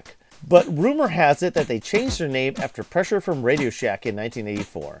Shack, but rumor has it that they changed their name after pressure from Radio Shack in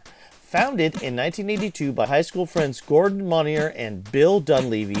 1984. Founded in 1982 by high school friends Gordon Monier and Bill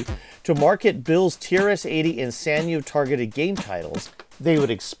Dunleavy to market Bill's TRS-80 and Sanyo targeted game titles, they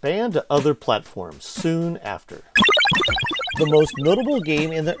would expand to other platforms soon after. The most notable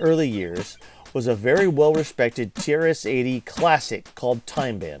game in the early years was a very well-respected TRS-80 classic called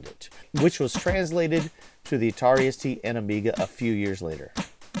Time Bandit, which was translated to the Atari ST and Amiga a few years later.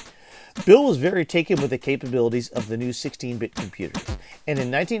 Bill was very taken with the capabilities of the new 16-bit computers, and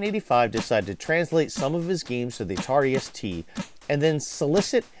in 1985 decided to translate some of his games to the Atari ST and then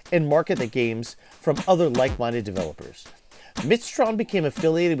solicit and market the games from other like-minded developers. Mitchtron became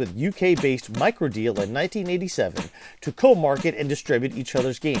affiliated with UK-based Microdeal in 1987 to co-market and distribute each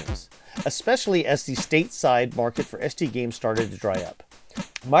other's games, especially as the stateside market for ST games started to dry up.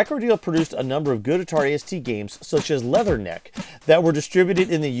 Microdeal produced a number of good Atari ST games, such as Leatherneck, that were distributed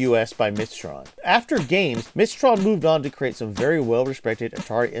in the US by Mitchtron. After games, Mitchtron moved on to create some very well-respected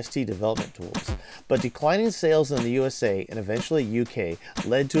Atari ST development tools, but declining sales in the USA and eventually UK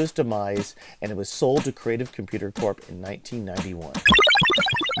led to its demise, and it was sold to Creative Computer Corp in 1991.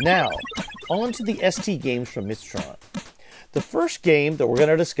 Now, on to the ST games from Mitchtron. The first game that we're going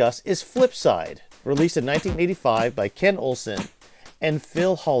to discuss is Flipside, released in 1985 by Ken Olsen and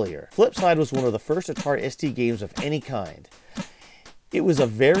Phil Hollier. Flipside was one of the first Atari ST games of any kind. It was a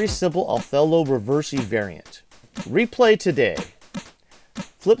very simple Othello reverse variant. Replay today.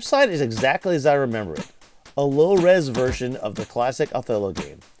 Flipside is exactly as I remember it, a low-res version of the classic Othello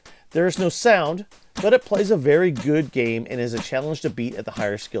game. There is no sound, but it plays a very good game and is a challenge to beat at the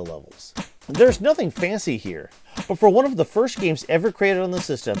higher skill levels. There's nothing fancy here, but for one of the first games ever created on the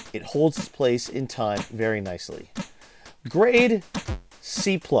system, it holds its place in time very nicely. Grade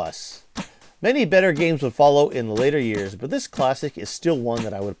C+. Many better games would follow in the later years, but this classic is still one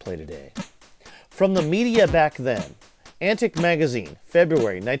that I would play today. From the media back then, Antic Magazine,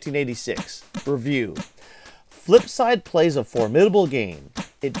 February 1986. Review. Flipside plays a formidable game.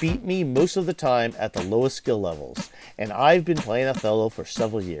 It beat me most of the time at the lowest skill levels, and I've been playing Othello for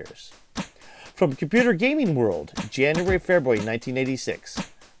several years. From Computer Gaming World, January-February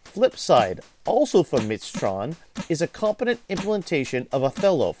 1986. Flipside, also from Mitchtron, is a competent implementation of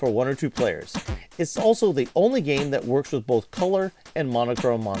Othello for one or two players. It's also the only game that works with both color and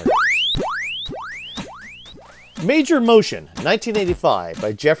monochrome monitors. Major Motion, 1985,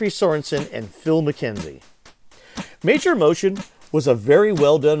 by Jeffrey Sorensen and Phil McKenzie. Major Motion was a very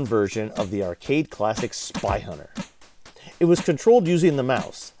well-done version of the arcade classic Spy Hunter. It was controlled using the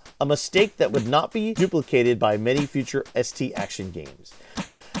mouse, a mistake that would not be duplicated by many future ST action games.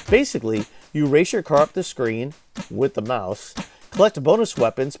 Basically, you race your car up the screen with the mouse, collect bonus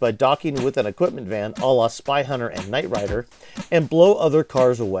weapons by docking with an equipment van a la Spy Hunter and Knight Rider, and blow other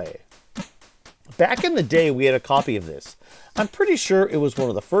cars away. Back in the day, we had a copy of this. I'm pretty sure it was one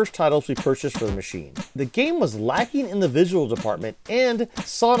of the first titles we purchased for the machine. The game was lacking in the visual department, and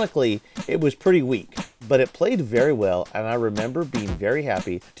sonically, it was pretty weak, but it played very well, and I remember being very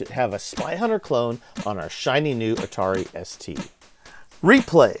happy to have a Spy Hunter clone on our shiny new Atari ST.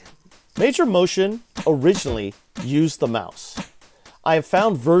 Replay. Major Motion originally used the mouse. I have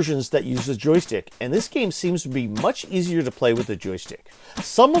found versions that use the joystick, and this game seems to be much easier to play with the joystick.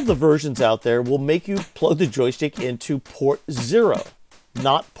 Some of the versions out there will make you plug the joystick into port 0,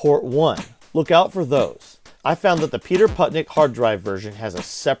 not port 1. Look out for those. I found that the Peter Putnick hard drive version has a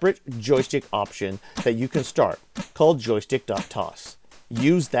separate joystick option that you can start, called joystick.toss.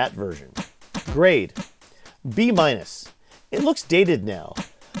 Use that version. Grade. B-. It looks dated now,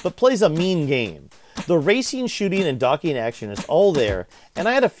 but plays a mean game. The racing, shooting, and docking action is all there, and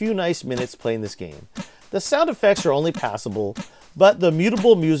I had a few nice minutes playing this game. The sound effects are only passable, but the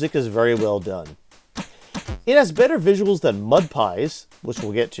mutable music is very well done. It has better visuals than Mud Pies, which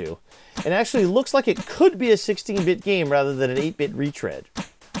we'll get to, and actually looks like it could be a 16-bit game rather than an 8-bit retread.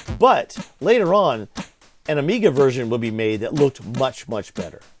 But later on, an Amiga version would be made that looked much, much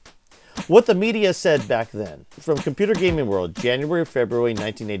better. What the media said back then. From Computer Gaming World, January, February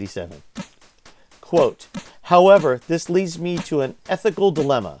 1987. Quote, however, this leads me to an ethical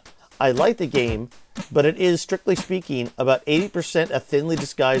dilemma. I like the game, but it is, strictly speaking, about 80% a thinly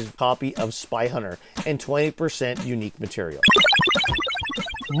disguised copy of Spy Hunter and 20% unique material.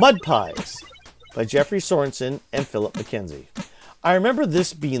 Mud Pies by Jeffrey Sorensen and Philip McKenzie. I remember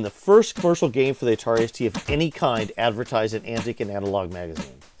this being the first commercial game for the Atari ST of any kind advertised in Antic and Analog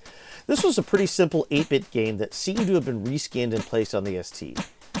magazine. This was a pretty simple 8-bit game that seemed to have been reskinned and placed on the ST.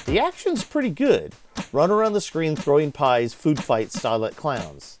 The action's pretty good. Run around the screen throwing pies, food fight style like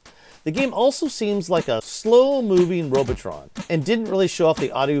clowns. The game also seems like a slow-moving Robotron and didn't really show off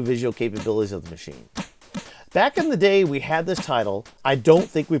the audio-visual capabilities of the machine. Back in the day we had this title, I don't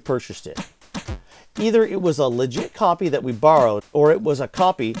think we purchased it. Either it was a legit copy that we borrowed, or it was a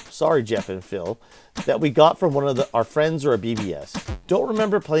copy, sorry Jeff and Phil, that we got from one of our friends or a BBS. Don't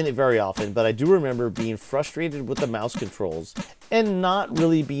remember playing it very often, but I do remember being frustrated with the mouse controls and not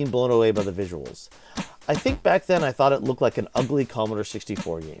really being blown away by the visuals. I think back then I thought it looked like an ugly Commodore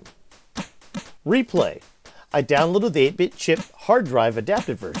 64 game. Replay. I downloaded the 8-bit chip hard drive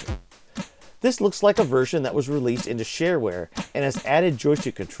adapted version. This looks like a version that was released into shareware and has added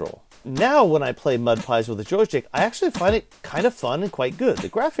joystick control. Now when I play Mud Pies with a joystick, I actually find it kind of fun and quite good. The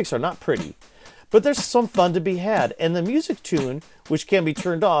graphics are not pretty, but there's some fun to be had, and the music tune, which can be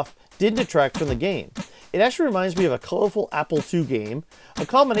turned off, didn't detract from the game. It actually reminds me of a colorful Apple II game, a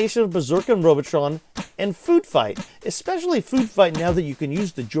combination of Berserk and Robotron, and Food Fight, especially Food Fight now that you can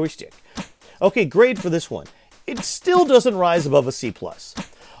use the joystick. Okay, grade for this one. It still doesn't rise above a C+.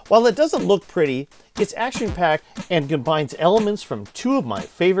 While it doesn't look pretty, it's action-packed and combines elements from two of my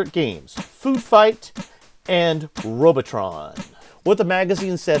favorite games, Food Fight and Robotron. What the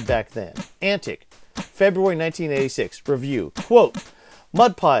magazine said back then. Antic, February 1986, review, quote,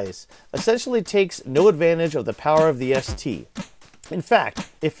 Mud Pies essentially takes no advantage of the power of the ST. In fact,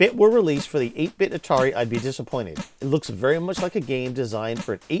 if it were released for the 8-bit Atari, I'd be disappointed. It looks very much like a game designed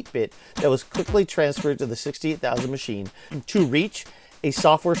for an 8-bit that was quickly transferred to the 68,000 machine to reach a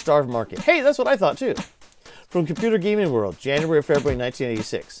software-starved market. Hey, that's what I thought too. From Computer Gaming World, January, February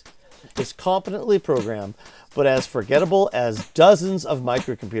 1986. It's competently programmed, but as forgettable as dozens of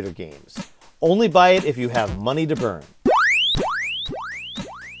microcomputer games. Only buy it if you have money to burn.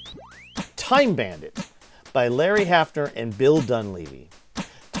 Time Bandit by Larry Hafner and Bill Dunleavy.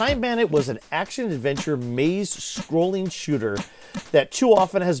 Time Bandit was an action-adventure maze-scrolling shooter that too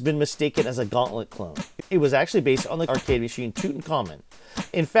often has been mistaken as a Gauntlet clone. It was actually based on the arcade machine Tutankhamun.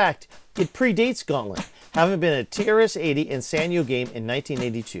 In fact, it predates Gauntlet, having been a TRS-80 and Sanyo game in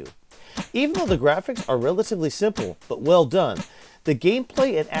 1982. Even though the graphics are relatively simple, but well done, the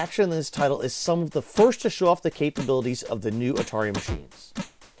gameplay and action in this title is some of the first to show off the capabilities of the new Atari machines.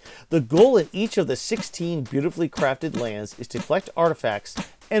 The goal in each of the 16 beautifully crafted lands is to collect artifacts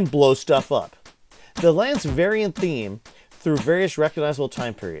and blow stuff up. The lands vary in theme through various recognizable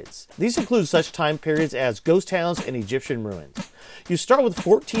time periods. These include such time periods as ghost towns and Egyptian ruins. You start with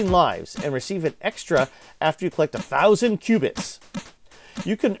 14 lives and receive an extra after you collect 1,000 qubits.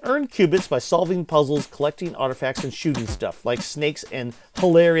 You can earn qubits by solving puzzles, collecting artifacts, and shooting stuff like snakes and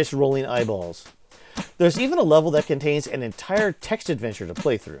hilarious rolling eyeballs. There's even a level that contains an entire text adventure to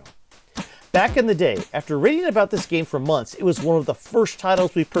play through. Back in the day, after reading about this game for months, it was one of the first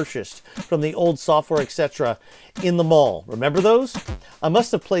titles we purchased from the old software, etc. in the mall. Remember those? I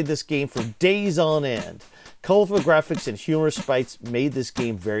must have played this game for days on end. Colorful graphics and humorous sprites made this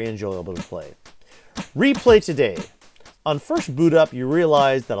game very enjoyable to play. Replay today. On first boot up, you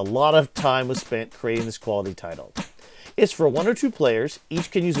realize that a lot of time was spent creating this quality title. It's for 1 or 2 players,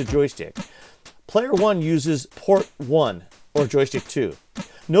 each can use a joystick. Player 1 uses port 1 or joystick 2.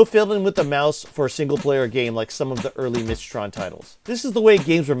 No fiddling with the mouse for a single player game like some of the early Mistron titles. This is the way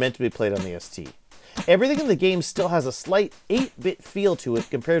games were meant to be played on the ST. Everything in the game still has a slight 8-bit feel to it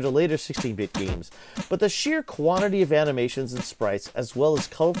compared to later 16-bit games, but the sheer quantity of animations and sprites as well as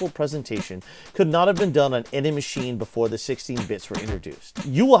colorful presentation could not have been done on any machine before the 16 bits were introduced.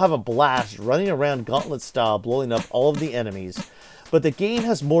 You will have a blast running around Gauntlet style blowing up all of the enemies, but the game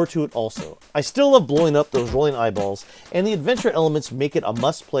has more to it also. I still love blowing up those rolling eyeballs, and the adventure elements make it a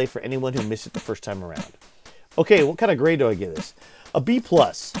must-play for anyone who missed it the first time around. Okay, what kind of grade do I give this? A B+.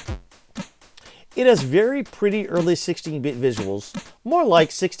 It has very pretty early 16-bit visuals, more like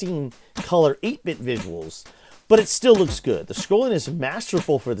 16-color 8-bit visuals, but it still looks good. The scrolling is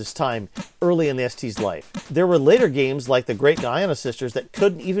masterful for this time early in the ST's life. There were later games like the Great Guyana Sisters that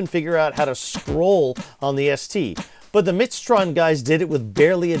couldn't even figure out how to scroll on the ST, but the Mistron guys did it with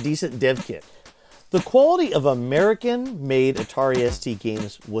barely a decent dev kit. The quality of American-made Atari ST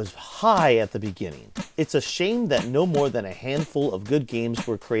games was high at the beginning. It's a shame that no more than a handful of good games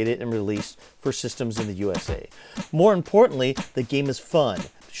were created and released for systems in the USA. More importantly, the game is fun.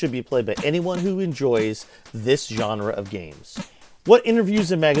 It should be played by anyone who enjoys this genre of games. What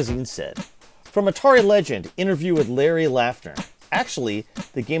interviews and magazines said. From Atari Legend, interview with Larry Laffner. Actually,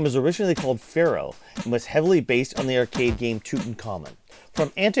 the game was originally called Pharaoh and was heavily based on the arcade game Tutankhamun.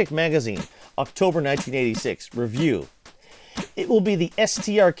 From Antic Magazine, October 1986, review. It will be the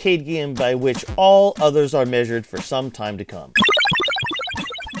ST arcade game by which all others are measured for some time to come.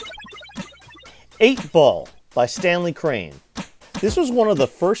 8-Ball by Stanley Crane. This was one of the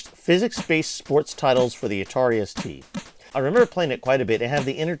first physics-based sports titles for the Atari ST. I remember playing it quite a bit and have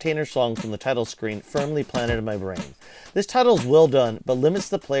the Entertainer song from the title screen firmly planted in my brain. This title is well done, but limits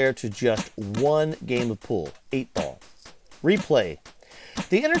the player to just one game of pool, 8-Ball. Replay.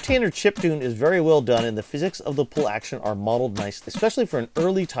 The Entertainer chiptune is very well done and the physics of the pool action are modeled nicely, especially for an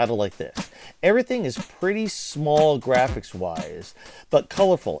early title like this. Everything is pretty small graphics-wise, but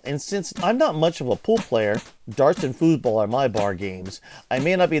colorful, and since I'm not much of a pool player, darts and foosball are my bar games, I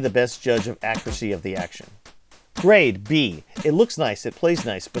may not be the best judge of accuracy of the action. Grade B. It looks nice, it plays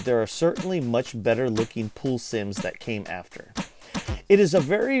nice, but there are certainly much better looking pool sims that came after. It is a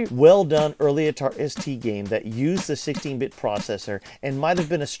very well done early Atari ST game that used the 16-bit processor and might have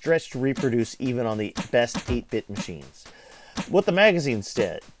been a stretch to reproduce even on the best 8-bit machines. What the magazine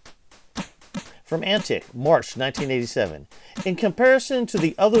said. From Antic, March 1987. In comparison to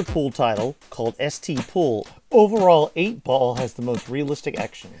the other pool title, called ST Pool, overall 8-Ball has the most realistic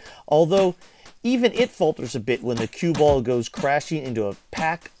action. Although, even it falters a bit when the cue ball goes crashing into a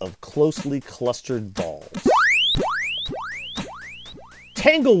pack of closely clustered balls.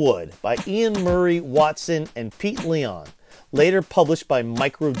 Tanglewood by Ian Murray Watson and Pete Leon, later published by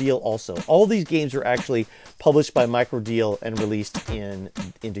Microdeal also. All these games are actually published by Microdeal and released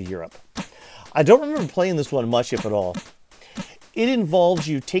into Europe. I don't remember playing this one much, if at all. It involves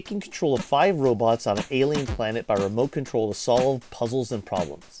you taking control of 5 robots on an alien planet by remote control to solve puzzles and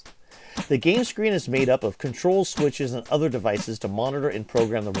problems. The game screen is made up of control switches and other devices to monitor and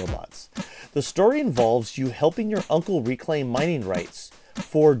program the robots. The story involves you helping your uncle reclaim mining rights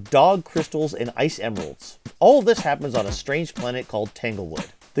for dog crystals and ice emeralds. All of this happens on a strange planet called Tanglewood.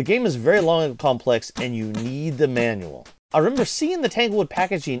 The game is very long and complex, and you need the manual. I remember seeing the Tanglewood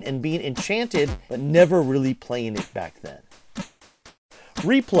packaging and being enchanted, but never really playing it back then.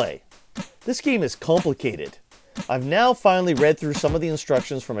 Replay. This game is complicated. I've now finally read through some of the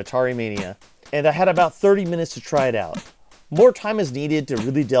instructions from Atari Mania, and I had about 30 minutes to try it out. More time is needed to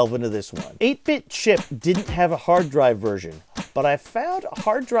really delve into this one. 8-bit chip didn't have a hard drive version, but I found a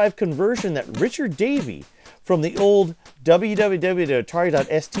hard drive conversion that Richard Davey from the old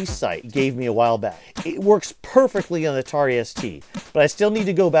www.atari.st site gave me a while back. It works perfectly on Atari ST, but I still need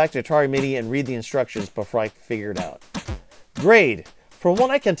to go back to Atari Mini and read the instructions before I figure it out. Grade. From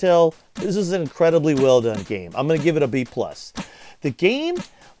what I can tell, this is an incredibly well done game. I'm going to give it a B+. The game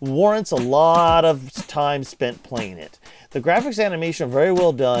warrants a lot of time spent playing it. The graphics animation are very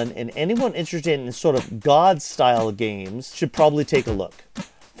well done, and anyone interested in sort of God-style games should probably take a look.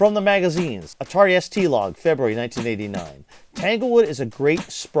 From the magazines, Atari ST Log, February 1989. Tanglewood is a great,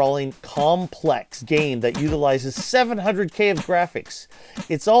 sprawling, complex game that utilizes 700K of graphics.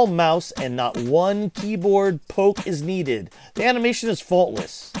 It's all mouse and not one keyboard poke is needed. The animation is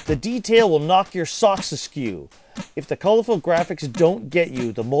faultless. The detail will knock your socks askew. If the colorful graphics don't get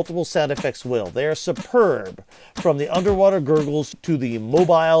you, the multiple sound effects will. They are superb, from the underwater gurgles to the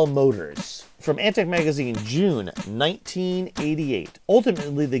mobile motors. From Antic Magazine, June 1988.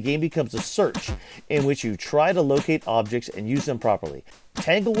 Ultimately, the game becomes a search in which you try to locate objects and use them properly.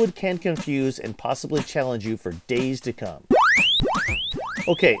 Tanglewood can confuse and possibly challenge you for days to come.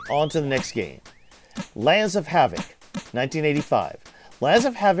 Okay, on to the next game. Lands of Havoc, 1985. Lands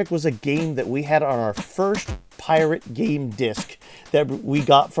of Havoc was a game that we had on our first pirate game disc that we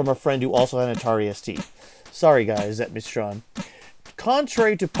got from a friend who also had an Atari ST. Sorry guys, that Mistron.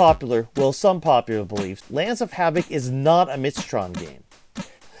 Contrary to some popular beliefs, Lands of Havoc is not a Mistron game.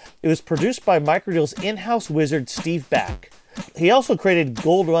 It was produced by Microdeal's in-house wizard Steve Back. He also created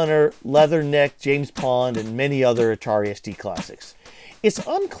Gold Runner, Leatherneck, James Pond, and many other Atari ST classics. It's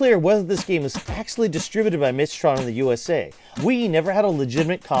unclear whether this game was actually distributed by Mistron in the USA. We never had a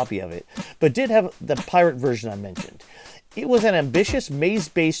legitimate copy of it, but did have the pirate version I mentioned. It was an ambitious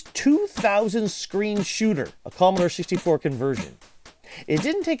maze-based 2,000 screen shooter, a Commodore 64 conversion. It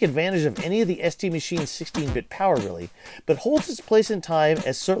didn't take advantage of any of the ST machine's 16-bit power really, but holds its place in time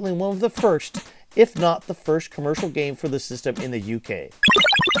as certainly one of the first, if not the first commercial game for the system in the UK.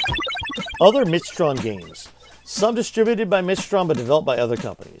 Other Midstron games. Some distributed by Midstron but developed by other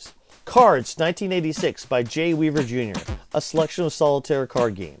companies. Cards 1986 by Jay Weaver Jr., a selection of solitaire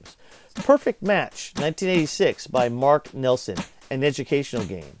card games. Perfect Match 1986 by Mark Nelson, an educational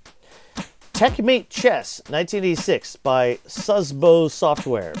game. Techmate Chess 1986 by Sabo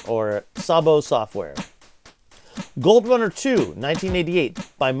Software or Sabo Software. Gold Runner 2 1988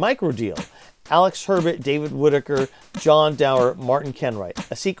 by Microdeal, Alex Herbert, David Whitaker, John Dower, Martin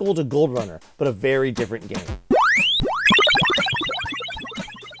Kenwright. A sequel to Gold Runner, but a very different game.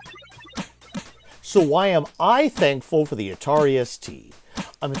 So why am I thankful for the Atari ST?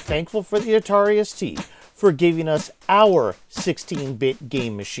 I'm thankful for the Atari ST for giving us our 16-bit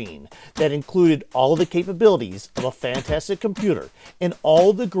game machine that included all the capabilities of a fantastic computer and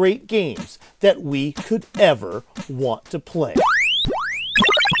all the great games that we could ever want to play.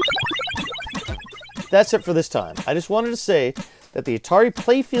 That's it for this time. I just wanted to say that the Atari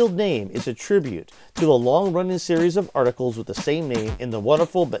Playfield name is a tribute to the long-running series of articles with the same name in the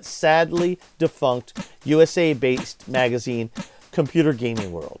wonderful but sadly defunct USA-based magazine Computer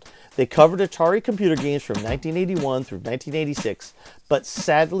Gaming World. They covered Atari computer games from 1981 through 1986, but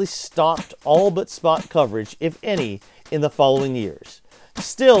sadly stopped all but spot coverage, if any, in the following years.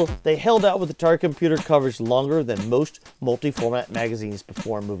 Still, they held out with Atari computer coverage longer than most multi-format magazines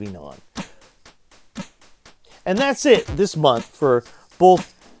before moving on. And that's it this month for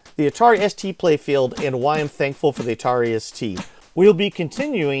both the Atari ST Playfield and why I'm thankful for the Atari ST. We'll be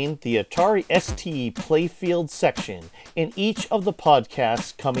continuing the Atari ST Playfield section in each of the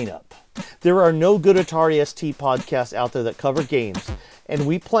podcasts coming up. There are no good Atari ST podcasts out there that cover games, and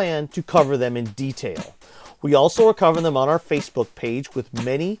we plan to cover them in detail. We also are covering them on our Facebook page with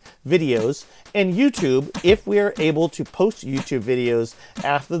many videos, and YouTube if we are able to post YouTube videos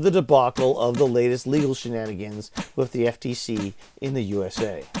after the debacle of the latest legal shenanigans with the FTC in the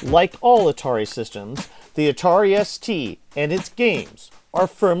USA. Like all Atari systems, the Atari ST and its games are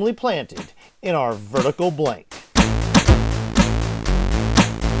firmly planted in our vertical blank.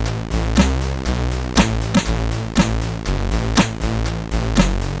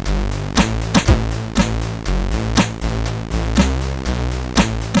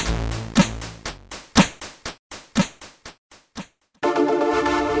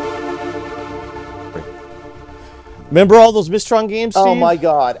 Remember all those Midstron games, Steve? Oh my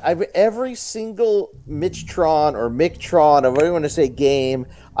God! Every single Midstron or Mictron, or whatever you want to say, game,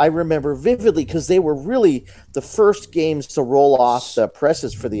 I remember vividly because they were really the first games to roll off the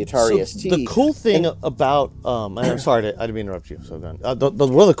presses for the Atari ST. The cool thing about, and I'm sorry, I didn't mean to interrupt you. So one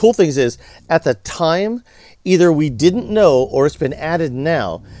of the cool things is, at the time, either we didn't know or it's been added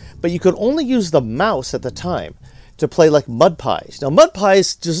now, but you could only use the mouse at the time to play like Mud Pies. Now, Mud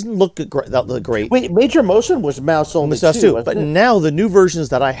Pies doesn't look that great. Wait, Major Motion was mouse only too. But now the new versions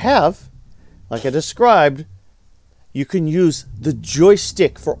that I have, like I described, you can use the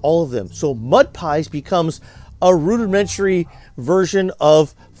joystick for all of them. So Mud Pies becomes a rudimentary version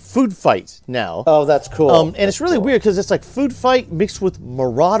of Food Fight now. Oh, that's cool. And it's really weird because it's like Food Fight mixed with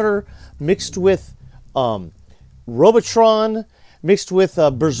Marauder, mixed with Robotron, mixed with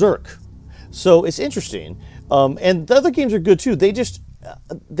Berserk. So it's interesting. And the other games are good too.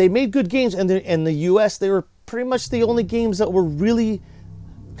 They made good games, and in the U.S. they were pretty much the only games that were really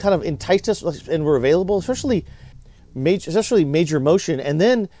kind of enticed us and were available, especially Major Motion. And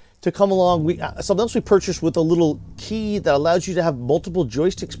then to come along, something else we purchased with a little key that allows you to have multiple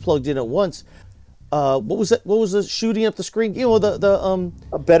joysticks plugged in at once. What was it? What was the shooting up the screen? You know,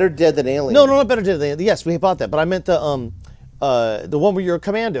 Better Dead Than Alien. No, not Better Dead Than Alien. Yes, we bought that, but I meant the one where you're a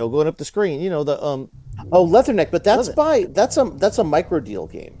commando going up the screen. You know, the Leatherneck, but that's a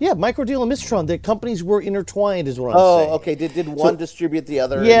Microdeal game. Yeah, Microdeal and Midstron. The companies were intertwined, is what I'm saying. Oh, okay. Did one distribute the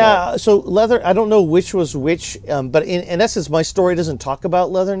other? Yeah. So I don't know which was which, but in essence, my story doesn't talk about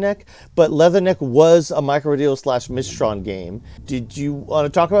Leatherneck, but Leatherneck was a Microdeal / Midstron game. Did you want to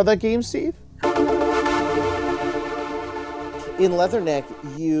talk about that game, Steve? In Leatherneck,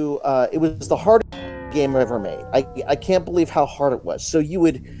 it was the hardest game I've ever made. I can't believe how hard it was. So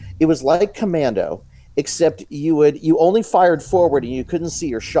it was like Commando, except you only fired forward and you couldn't see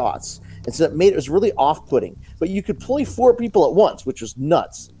your shots. And so it was really off-putting. But you could play 4 people at once, which was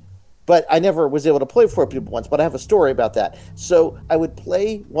nuts. But I never was able to play 4 people at once, but I have a story about that. So I would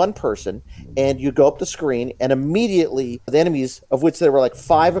play one person, and you go up the screen, and immediately the enemies, of which there were like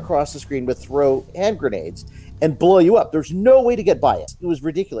 5 across the screen, would throw hand grenades and blow you up. There's no way to get by it. It was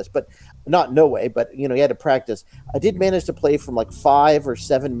ridiculous, but not no way, but you had to practice. I did manage to play from like 5 or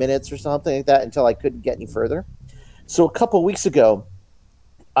 7 minutes or something like that until I couldn't get any further. So a couple weeks ago,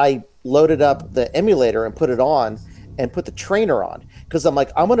 I loaded up the emulator and put it on, and put the trainer on because I'm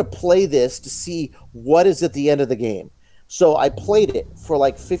like, I'm going to play this to see what is at the end of the game. So I played it for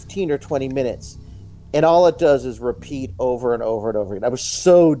like 15 or 20 minutes, and all it does is repeat over and over and over again. I was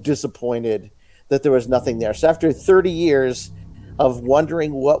so disappointed that there was nothing there. So after 30 years of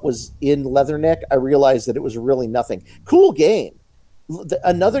wondering what was in Leatherneck, I realized that it was really nothing. Cool game.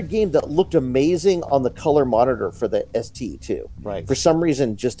 Another game that looked amazing on the color monitor for the ST too. Right. For some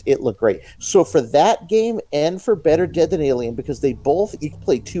reason, just it looked great. So for that game and for Better Dead Than Alien, because they both you can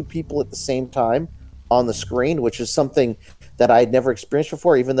play two people at the same time on the screen, which is something that I had never experienced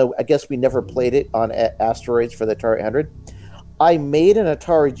before, even though I guess we never played it on Asteroids for the Atari 800. I made an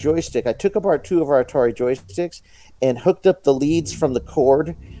Atari joystick. I took apart two of our Atari joysticks and hooked up the leads from the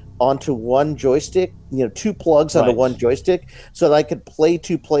cord onto one joystick, two plugs onto one joystick, so that I could play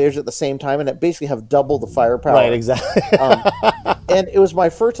two players at the same time, and it basically have double the firepower. Right, exactly. And it was my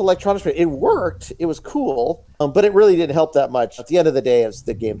first electronics. It worked. It was cool, but it really didn't help that much. At the end of the day,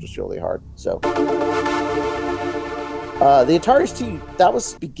 the game was really hard. So the Atari ST, that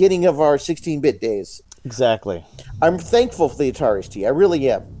was the beginning of our 16-bit days. Exactly. I'm thankful for the Atari ST. I really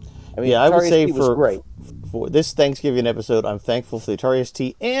am. I mean, I would Atari say ST was great. For this Thanksgiving episode, I'm thankful for the Atari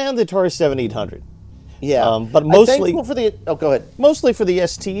ST and the Atari 7800. Yeah, but mostly I'm thankful for the. Oh, go ahead. Mostly for the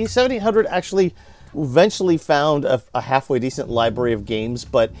ST. 7800 actually eventually found a halfway decent library of games,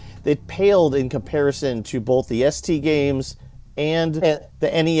 but it paled in comparison to both the ST games and the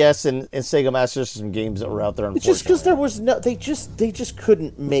NES and Sega Master System games that were out there. It's just because there was no, they just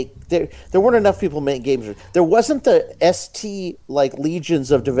couldn't make there weren't enough people making games. There wasn't the ST like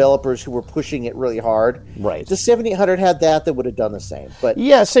legions of developers who were pushing it really hard. Right. The 7800 had that would have done the same. But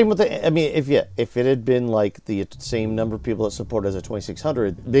yeah, same with the. I mean, if it had been like the same number of people that support as a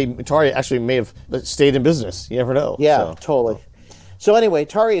 2600, Atari actually may have stayed in business. You never know. Yeah, totally. So anyway,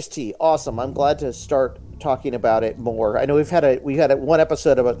 Atari ST, awesome. I'm glad to start talking about it more. I know we've had one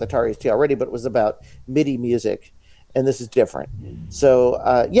episode about the Atari ST already, but it was about MIDI music, and this is different. So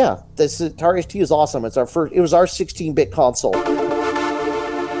this Atari ST is awesome. It was our 16-bit console.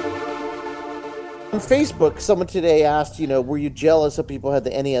 On Facebook, someone today asked, were you jealous that people had the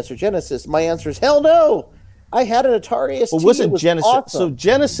NES or Genesis? My answer is hell no. I had an Atari ST. Well, wasn't Genesis? Awesome. So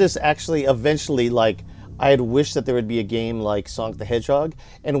Genesis actually eventually I had wished that there would be a game like Sonic the Hedgehog,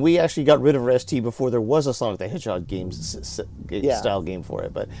 and we actually got rid of our ST before there was a Sonic the Hedgehog style game for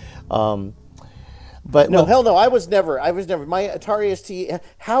it. But no, hell no. I was never my Atari ST.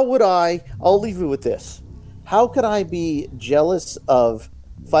 How would I'll leave you with this. How could I be jealous of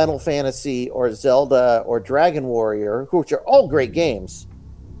Final Fantasy or Zelda or Dragon Warrior, which are all great games?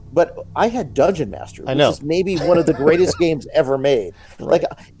 But I had Dungeon Master, which is maybe one of the greatest games ever made. Right. Like,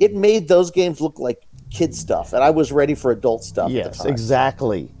 it made those games look like kid stuff, and I was ready for adult stuff at the time.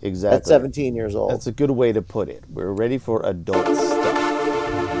 Exactly. At 17 years old. That's a good way to put it. We're ready for adult stuff.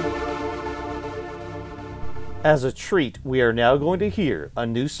 As a treat, we are now going to hear a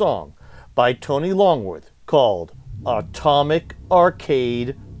new song by Tony Longworth called Atomic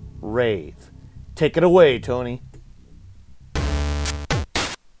Arcade Rave. Take it away, Tony.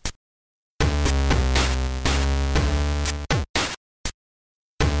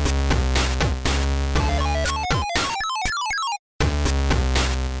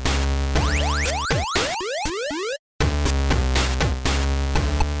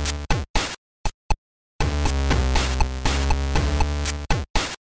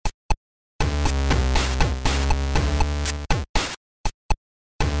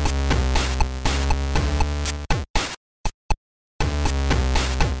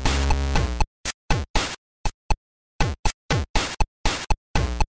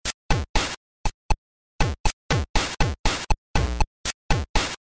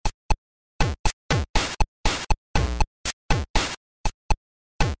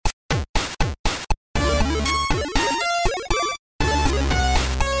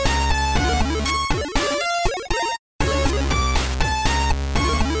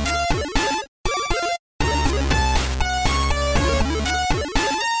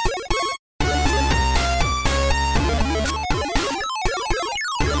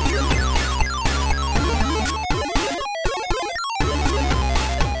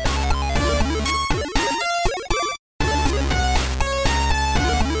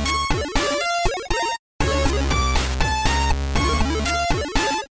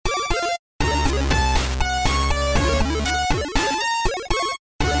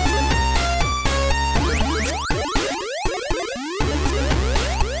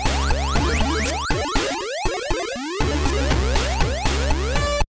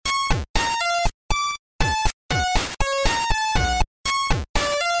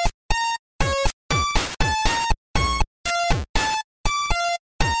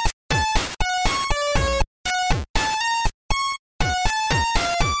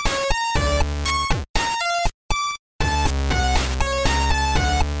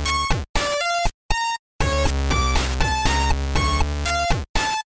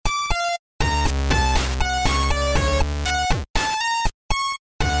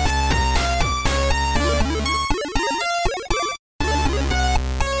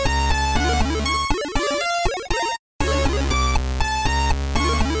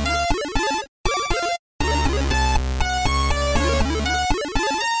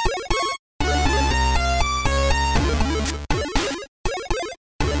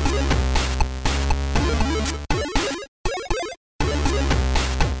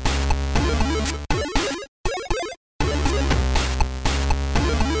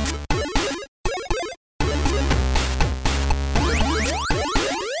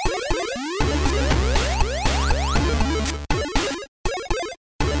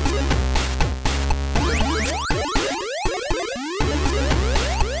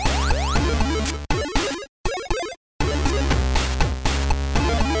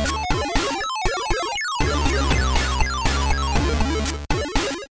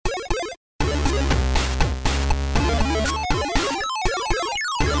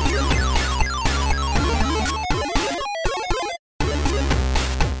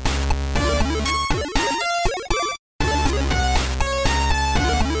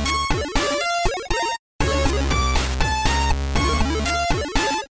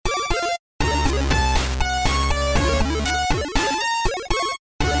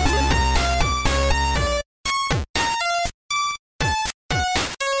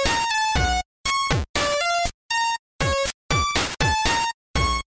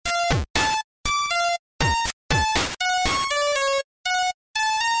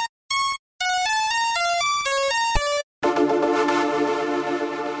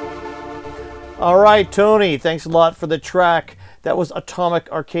 All right, Tony, thanks a lot for the track. That was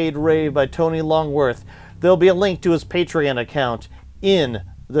Atomic Arcade Rave by Tony Longworth. There'll be a link to his Patreon account in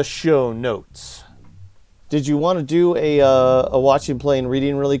the show notes. Did you want to do a watching, playing,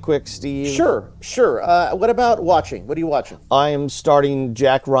 reading really quick, Steve? Sure. What about watching? What are you watching? I am starting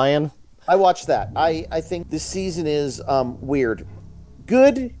Jack Ryan. I watched that. I think this season is weird.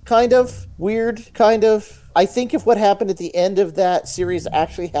 Good, kind of. Weird, kind of. I think if what happened at the end of that series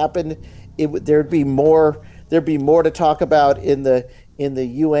actually happened, there'd be more to talk about in the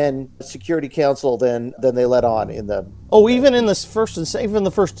UN Security Council than they let on in the. Oh, even in this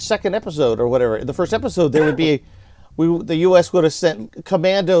second episode or whatever. The first episode there would be, the U.S. would have sent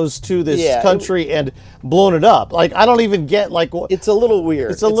commandos to this country and blown it up. Like, I don't even get it's a little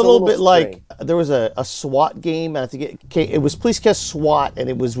weird. It's a little bit strange. Like there was a SWAT game, and I think it was Police Cast SWAT, and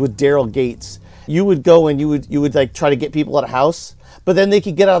it was with Daryl Gates. You would go and you would like try to get people out of house, but then they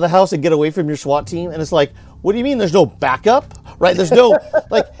could get out of the house and get away from your SWAT team, and it's like, what do you mean there's no backup? Right? There's no,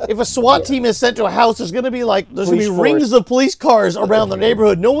 like, if a SWAT team is sent to a house, there's going to be rings of police cars around the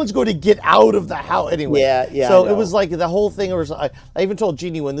neighborhood. No one's going to get out of the house anyway. Yeah. So it was like the whole thing was, I even told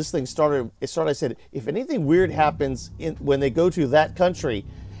Jeannie when this thing started, I said, if anything weird happens when they go to that country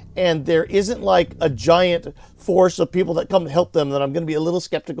and there isn't like a giant force of people that come to help them, then I'm going to be a little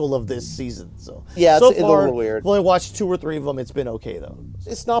skeptical of this season. So yeah, so it's far, a little weird. I've only watched 2 or 3 of them. It's been okay though.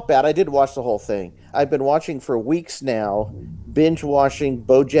 It's not bad. I did watch the whole thing. I've been watching for weeks now, binge watching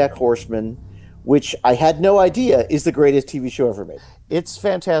BoJack Horseman, which I had no idea is the greatest TV show ever made. It's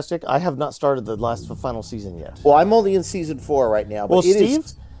fantastic. I have not started the final season yet. Well, I'm only in season 4 right now. But well, Steve,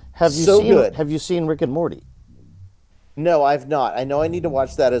 have you seen Rick and Morty? No, I've not. I know I need to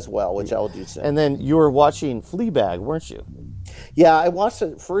watch that as well, which I will do soon. And then you were watching Fleabag, weren't you? Yeah, I watched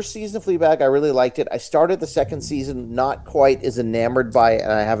the first season of Fleabag. I really liked it. I started the second season, not quite as enamored by it,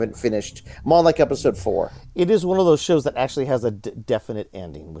 and I haven't finished. I'm on like episode 4. It is one of those shows that actually has a definite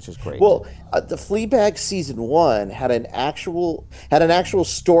ending, which is great. Well, the Fleabag season 1 had an actual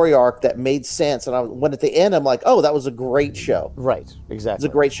story arc that made sense, and when at the end I'm like, oh, that was a great show. Right, exactly. It's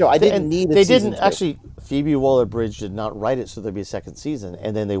a great show. I didn't need it. They didn't actually. Phoebe Waller-Bridge did not write it so there'd be a second season,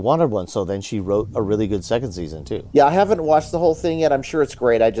 and then they wanted one, so then she wrote a really good second season too. Yeah, I haven't watched the whole thing yet. I'm sure it's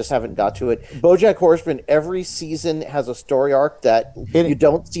great. I just haven't got to it. BoJack Horseman, every season has a story arc that you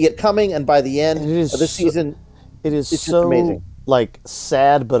don't see it coming, and by the end of the season, it's just so amazing. Like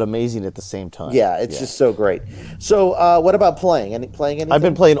sad but amazing at the same time. Yeah, it's just so great. So, what about playing? Anything? I've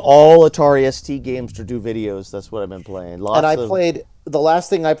been playing all Atari ST games to do videos. That's what I've been playing. The last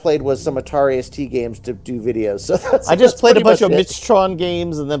thing I played was some Atari ST games to do videos. So I just played a bunch of Mitchtron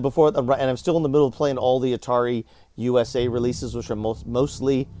games, and then and I'm still in the middle of playing all the Atari USA releases, which are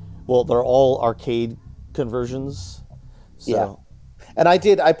mostly, they're all arcade conversions. So. Yeah. And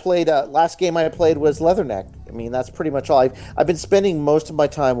I played, last game I played was Leatherneck. I mean, that's pretty much all. I've been spending most of my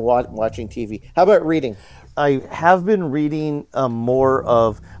time watching TV. How about reading? I have been reading more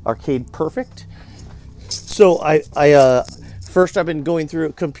of Arcade Perfect. So first I've been going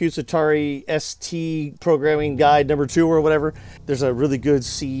through Computes Atari ST Programming Guide number 2 or whatever. There's a really good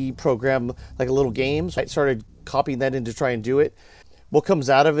C program, like a little game. So I started copying that in to try and do it. What comes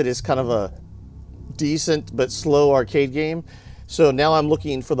out of it is kind of a decent but slow arcade game. So now I'm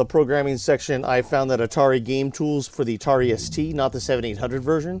looking for the programming section. I found that Atari Game Tools for the Atari ST, not the 7800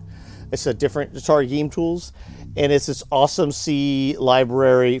 version. It's a different Atari Game Tools, and it's this awesome C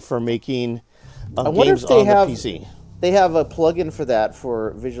library for making games on the PC. They have a plugin for that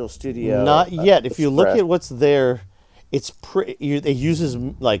for Visual Studio. Not yet. If you look at what's there, it's it uses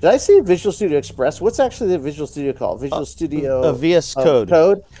like. Did I say Visual Studio Express? What's actually the Visual Studio called? Visual Studio VS Code.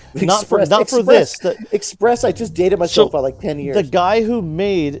 Not for this. Express. I just dated myself by like 10 years. The guy who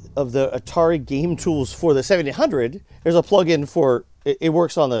made of the Atari Game Tools for the 7800, there's a plugin for. It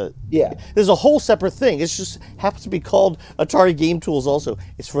works on the. Yeah. There's a whole separate thing. It just happens to be called Atari Game Tools. Also,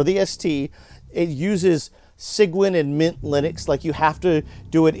 it's for the ST. It uses Cygwin and Mint Linux. Like, you have to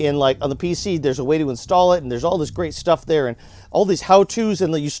do it in, like, on the PC, there's a way to install it, and there's all this great stuff there, and all these how-tos,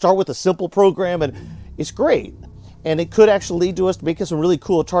 and you start with a simple program, and it's great. And it could actually lead to us making some really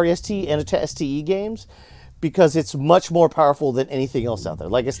cool Atari ST and STE games, because it's much more powerful than anything else out there.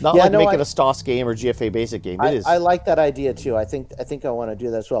 Like, it's not making a STOS game or GFA Basic game. It is. I like that idea, too. I think I want to do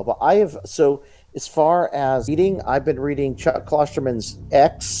that as well. But so as far as reading, I've been reading Chuck Klosterman's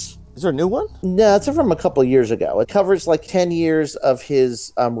X. Is there a new one? No, it's from a couple of years ago. It covers like 10 years of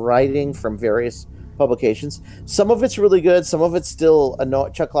his writing from various publications. Some of it's really good. Some of it's still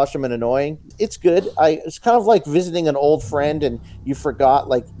Chuck Klosterman annoying. It's good. It's kind of like visiting an old friend and you forgot,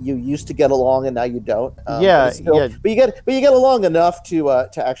 like you used to get along and now you don't. But you get along enough to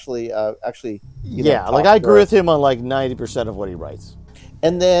actually. Like I agree with him on like 90% of what he writes.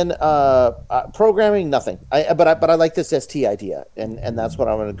 And then programming, nothing. But I like this ST idea, and that's what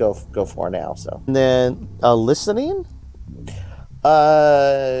I'm going to go for now. So. And then listening.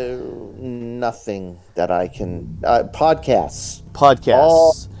 Nothing that I can. Podcasts.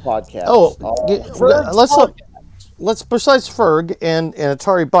 All podcasts. Oh, let's besides Ferg and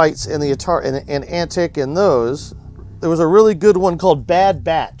Atari Bytes and the Atari and Antic and those, there was a really good one called Bad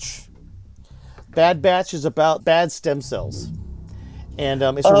Batch. Bad Batch is about bad stem cells, and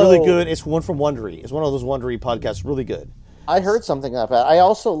it's a really good. It's one from Wondery. It's one of those Wondery podcasts. Really good. I heard something about that. I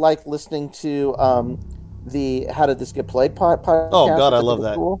also like listening to the How Did This Get Played podcast. Oh God, I love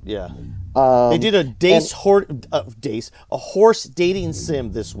that. Cool. Yeah. They did a horse dating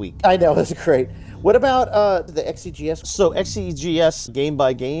sim this week. I know, that's great. What about the XEGS? So XEGS game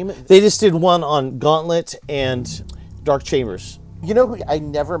by game, they just did one on Gauntlet and Dark Chambers. You know who I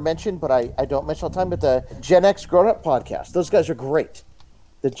never mentioned, but I don't mention all the time, but the Gen X Grown Up podcast. Those guys are great.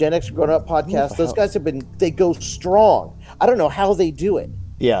 The Gen X Grown Up podcast, those guys they go strong. I don't know how they do it.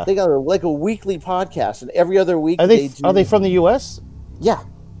 Yeah. They got like a weekly podcast, and every other week are they from the U.S.? Yeah.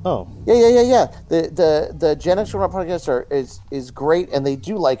 Oh. Yeah. The Gen X Grown Up podcast is great, and they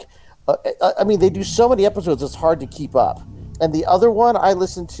do like, they do so many episodes, it's hard to keep up. And the other one I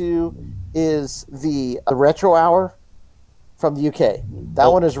listen to is the Retro Hour from the UK. That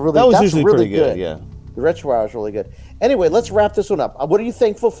one is really that was that's usually really pretty good. Yeah. The Retro Hour is really good. Anyway, let's wrap this one up. What are you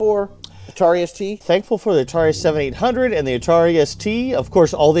thankful for? Atari ST? Thankful for the Atari 7800 and the Atari ST. Of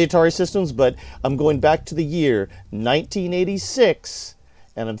course, all the Atari systems, but I'm going back to the year 1986,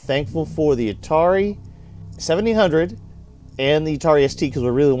 and I'm thankful for the Atari 7800 and the Atari ST because we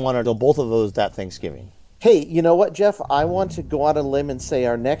really wanted to do both of those that Thanksgiving. Hey, you know what, Jeff? I want to go out on a limb and say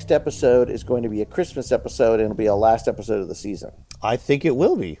our next episode is going to be a Christmas episode, and it'll be our last episode of the season. I think it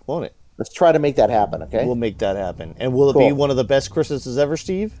will be, won't it? Let's try to make that happen, okay? We'll make that happen. And will it be one of the best Christmases ever,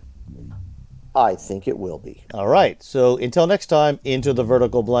 Steve? I think it will be. All right. So until next time, into the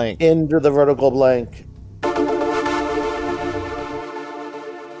vertical blank. Into the vertical blank.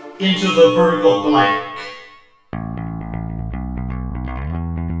 Into the vertical blank.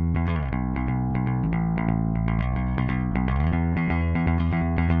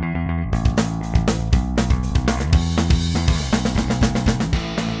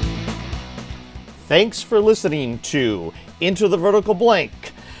 Thanks for listening to Into the Vertical Blank,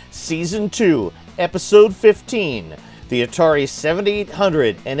 Season 2, Episode 15, the Atari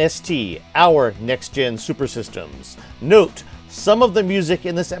 7800 and ST, our next-gen super systems. Note, some of the music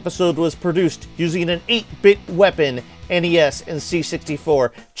in this episode was produced using an 8-bit weapon NES and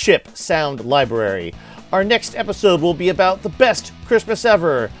C64 chip sound library. Our next episode will be about the best Christmas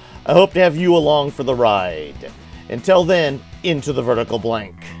ever. I hope to have you along for the ride. Until then, into the vertical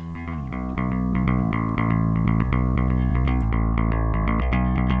blank.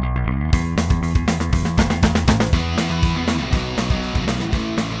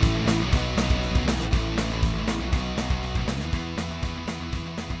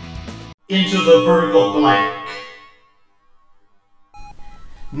 Into the vertical blank.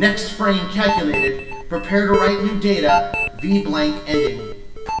 Next frame calculated. Prepare to write new data. V blank ending.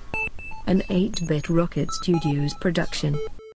 An 8-bit Rocket Studios production.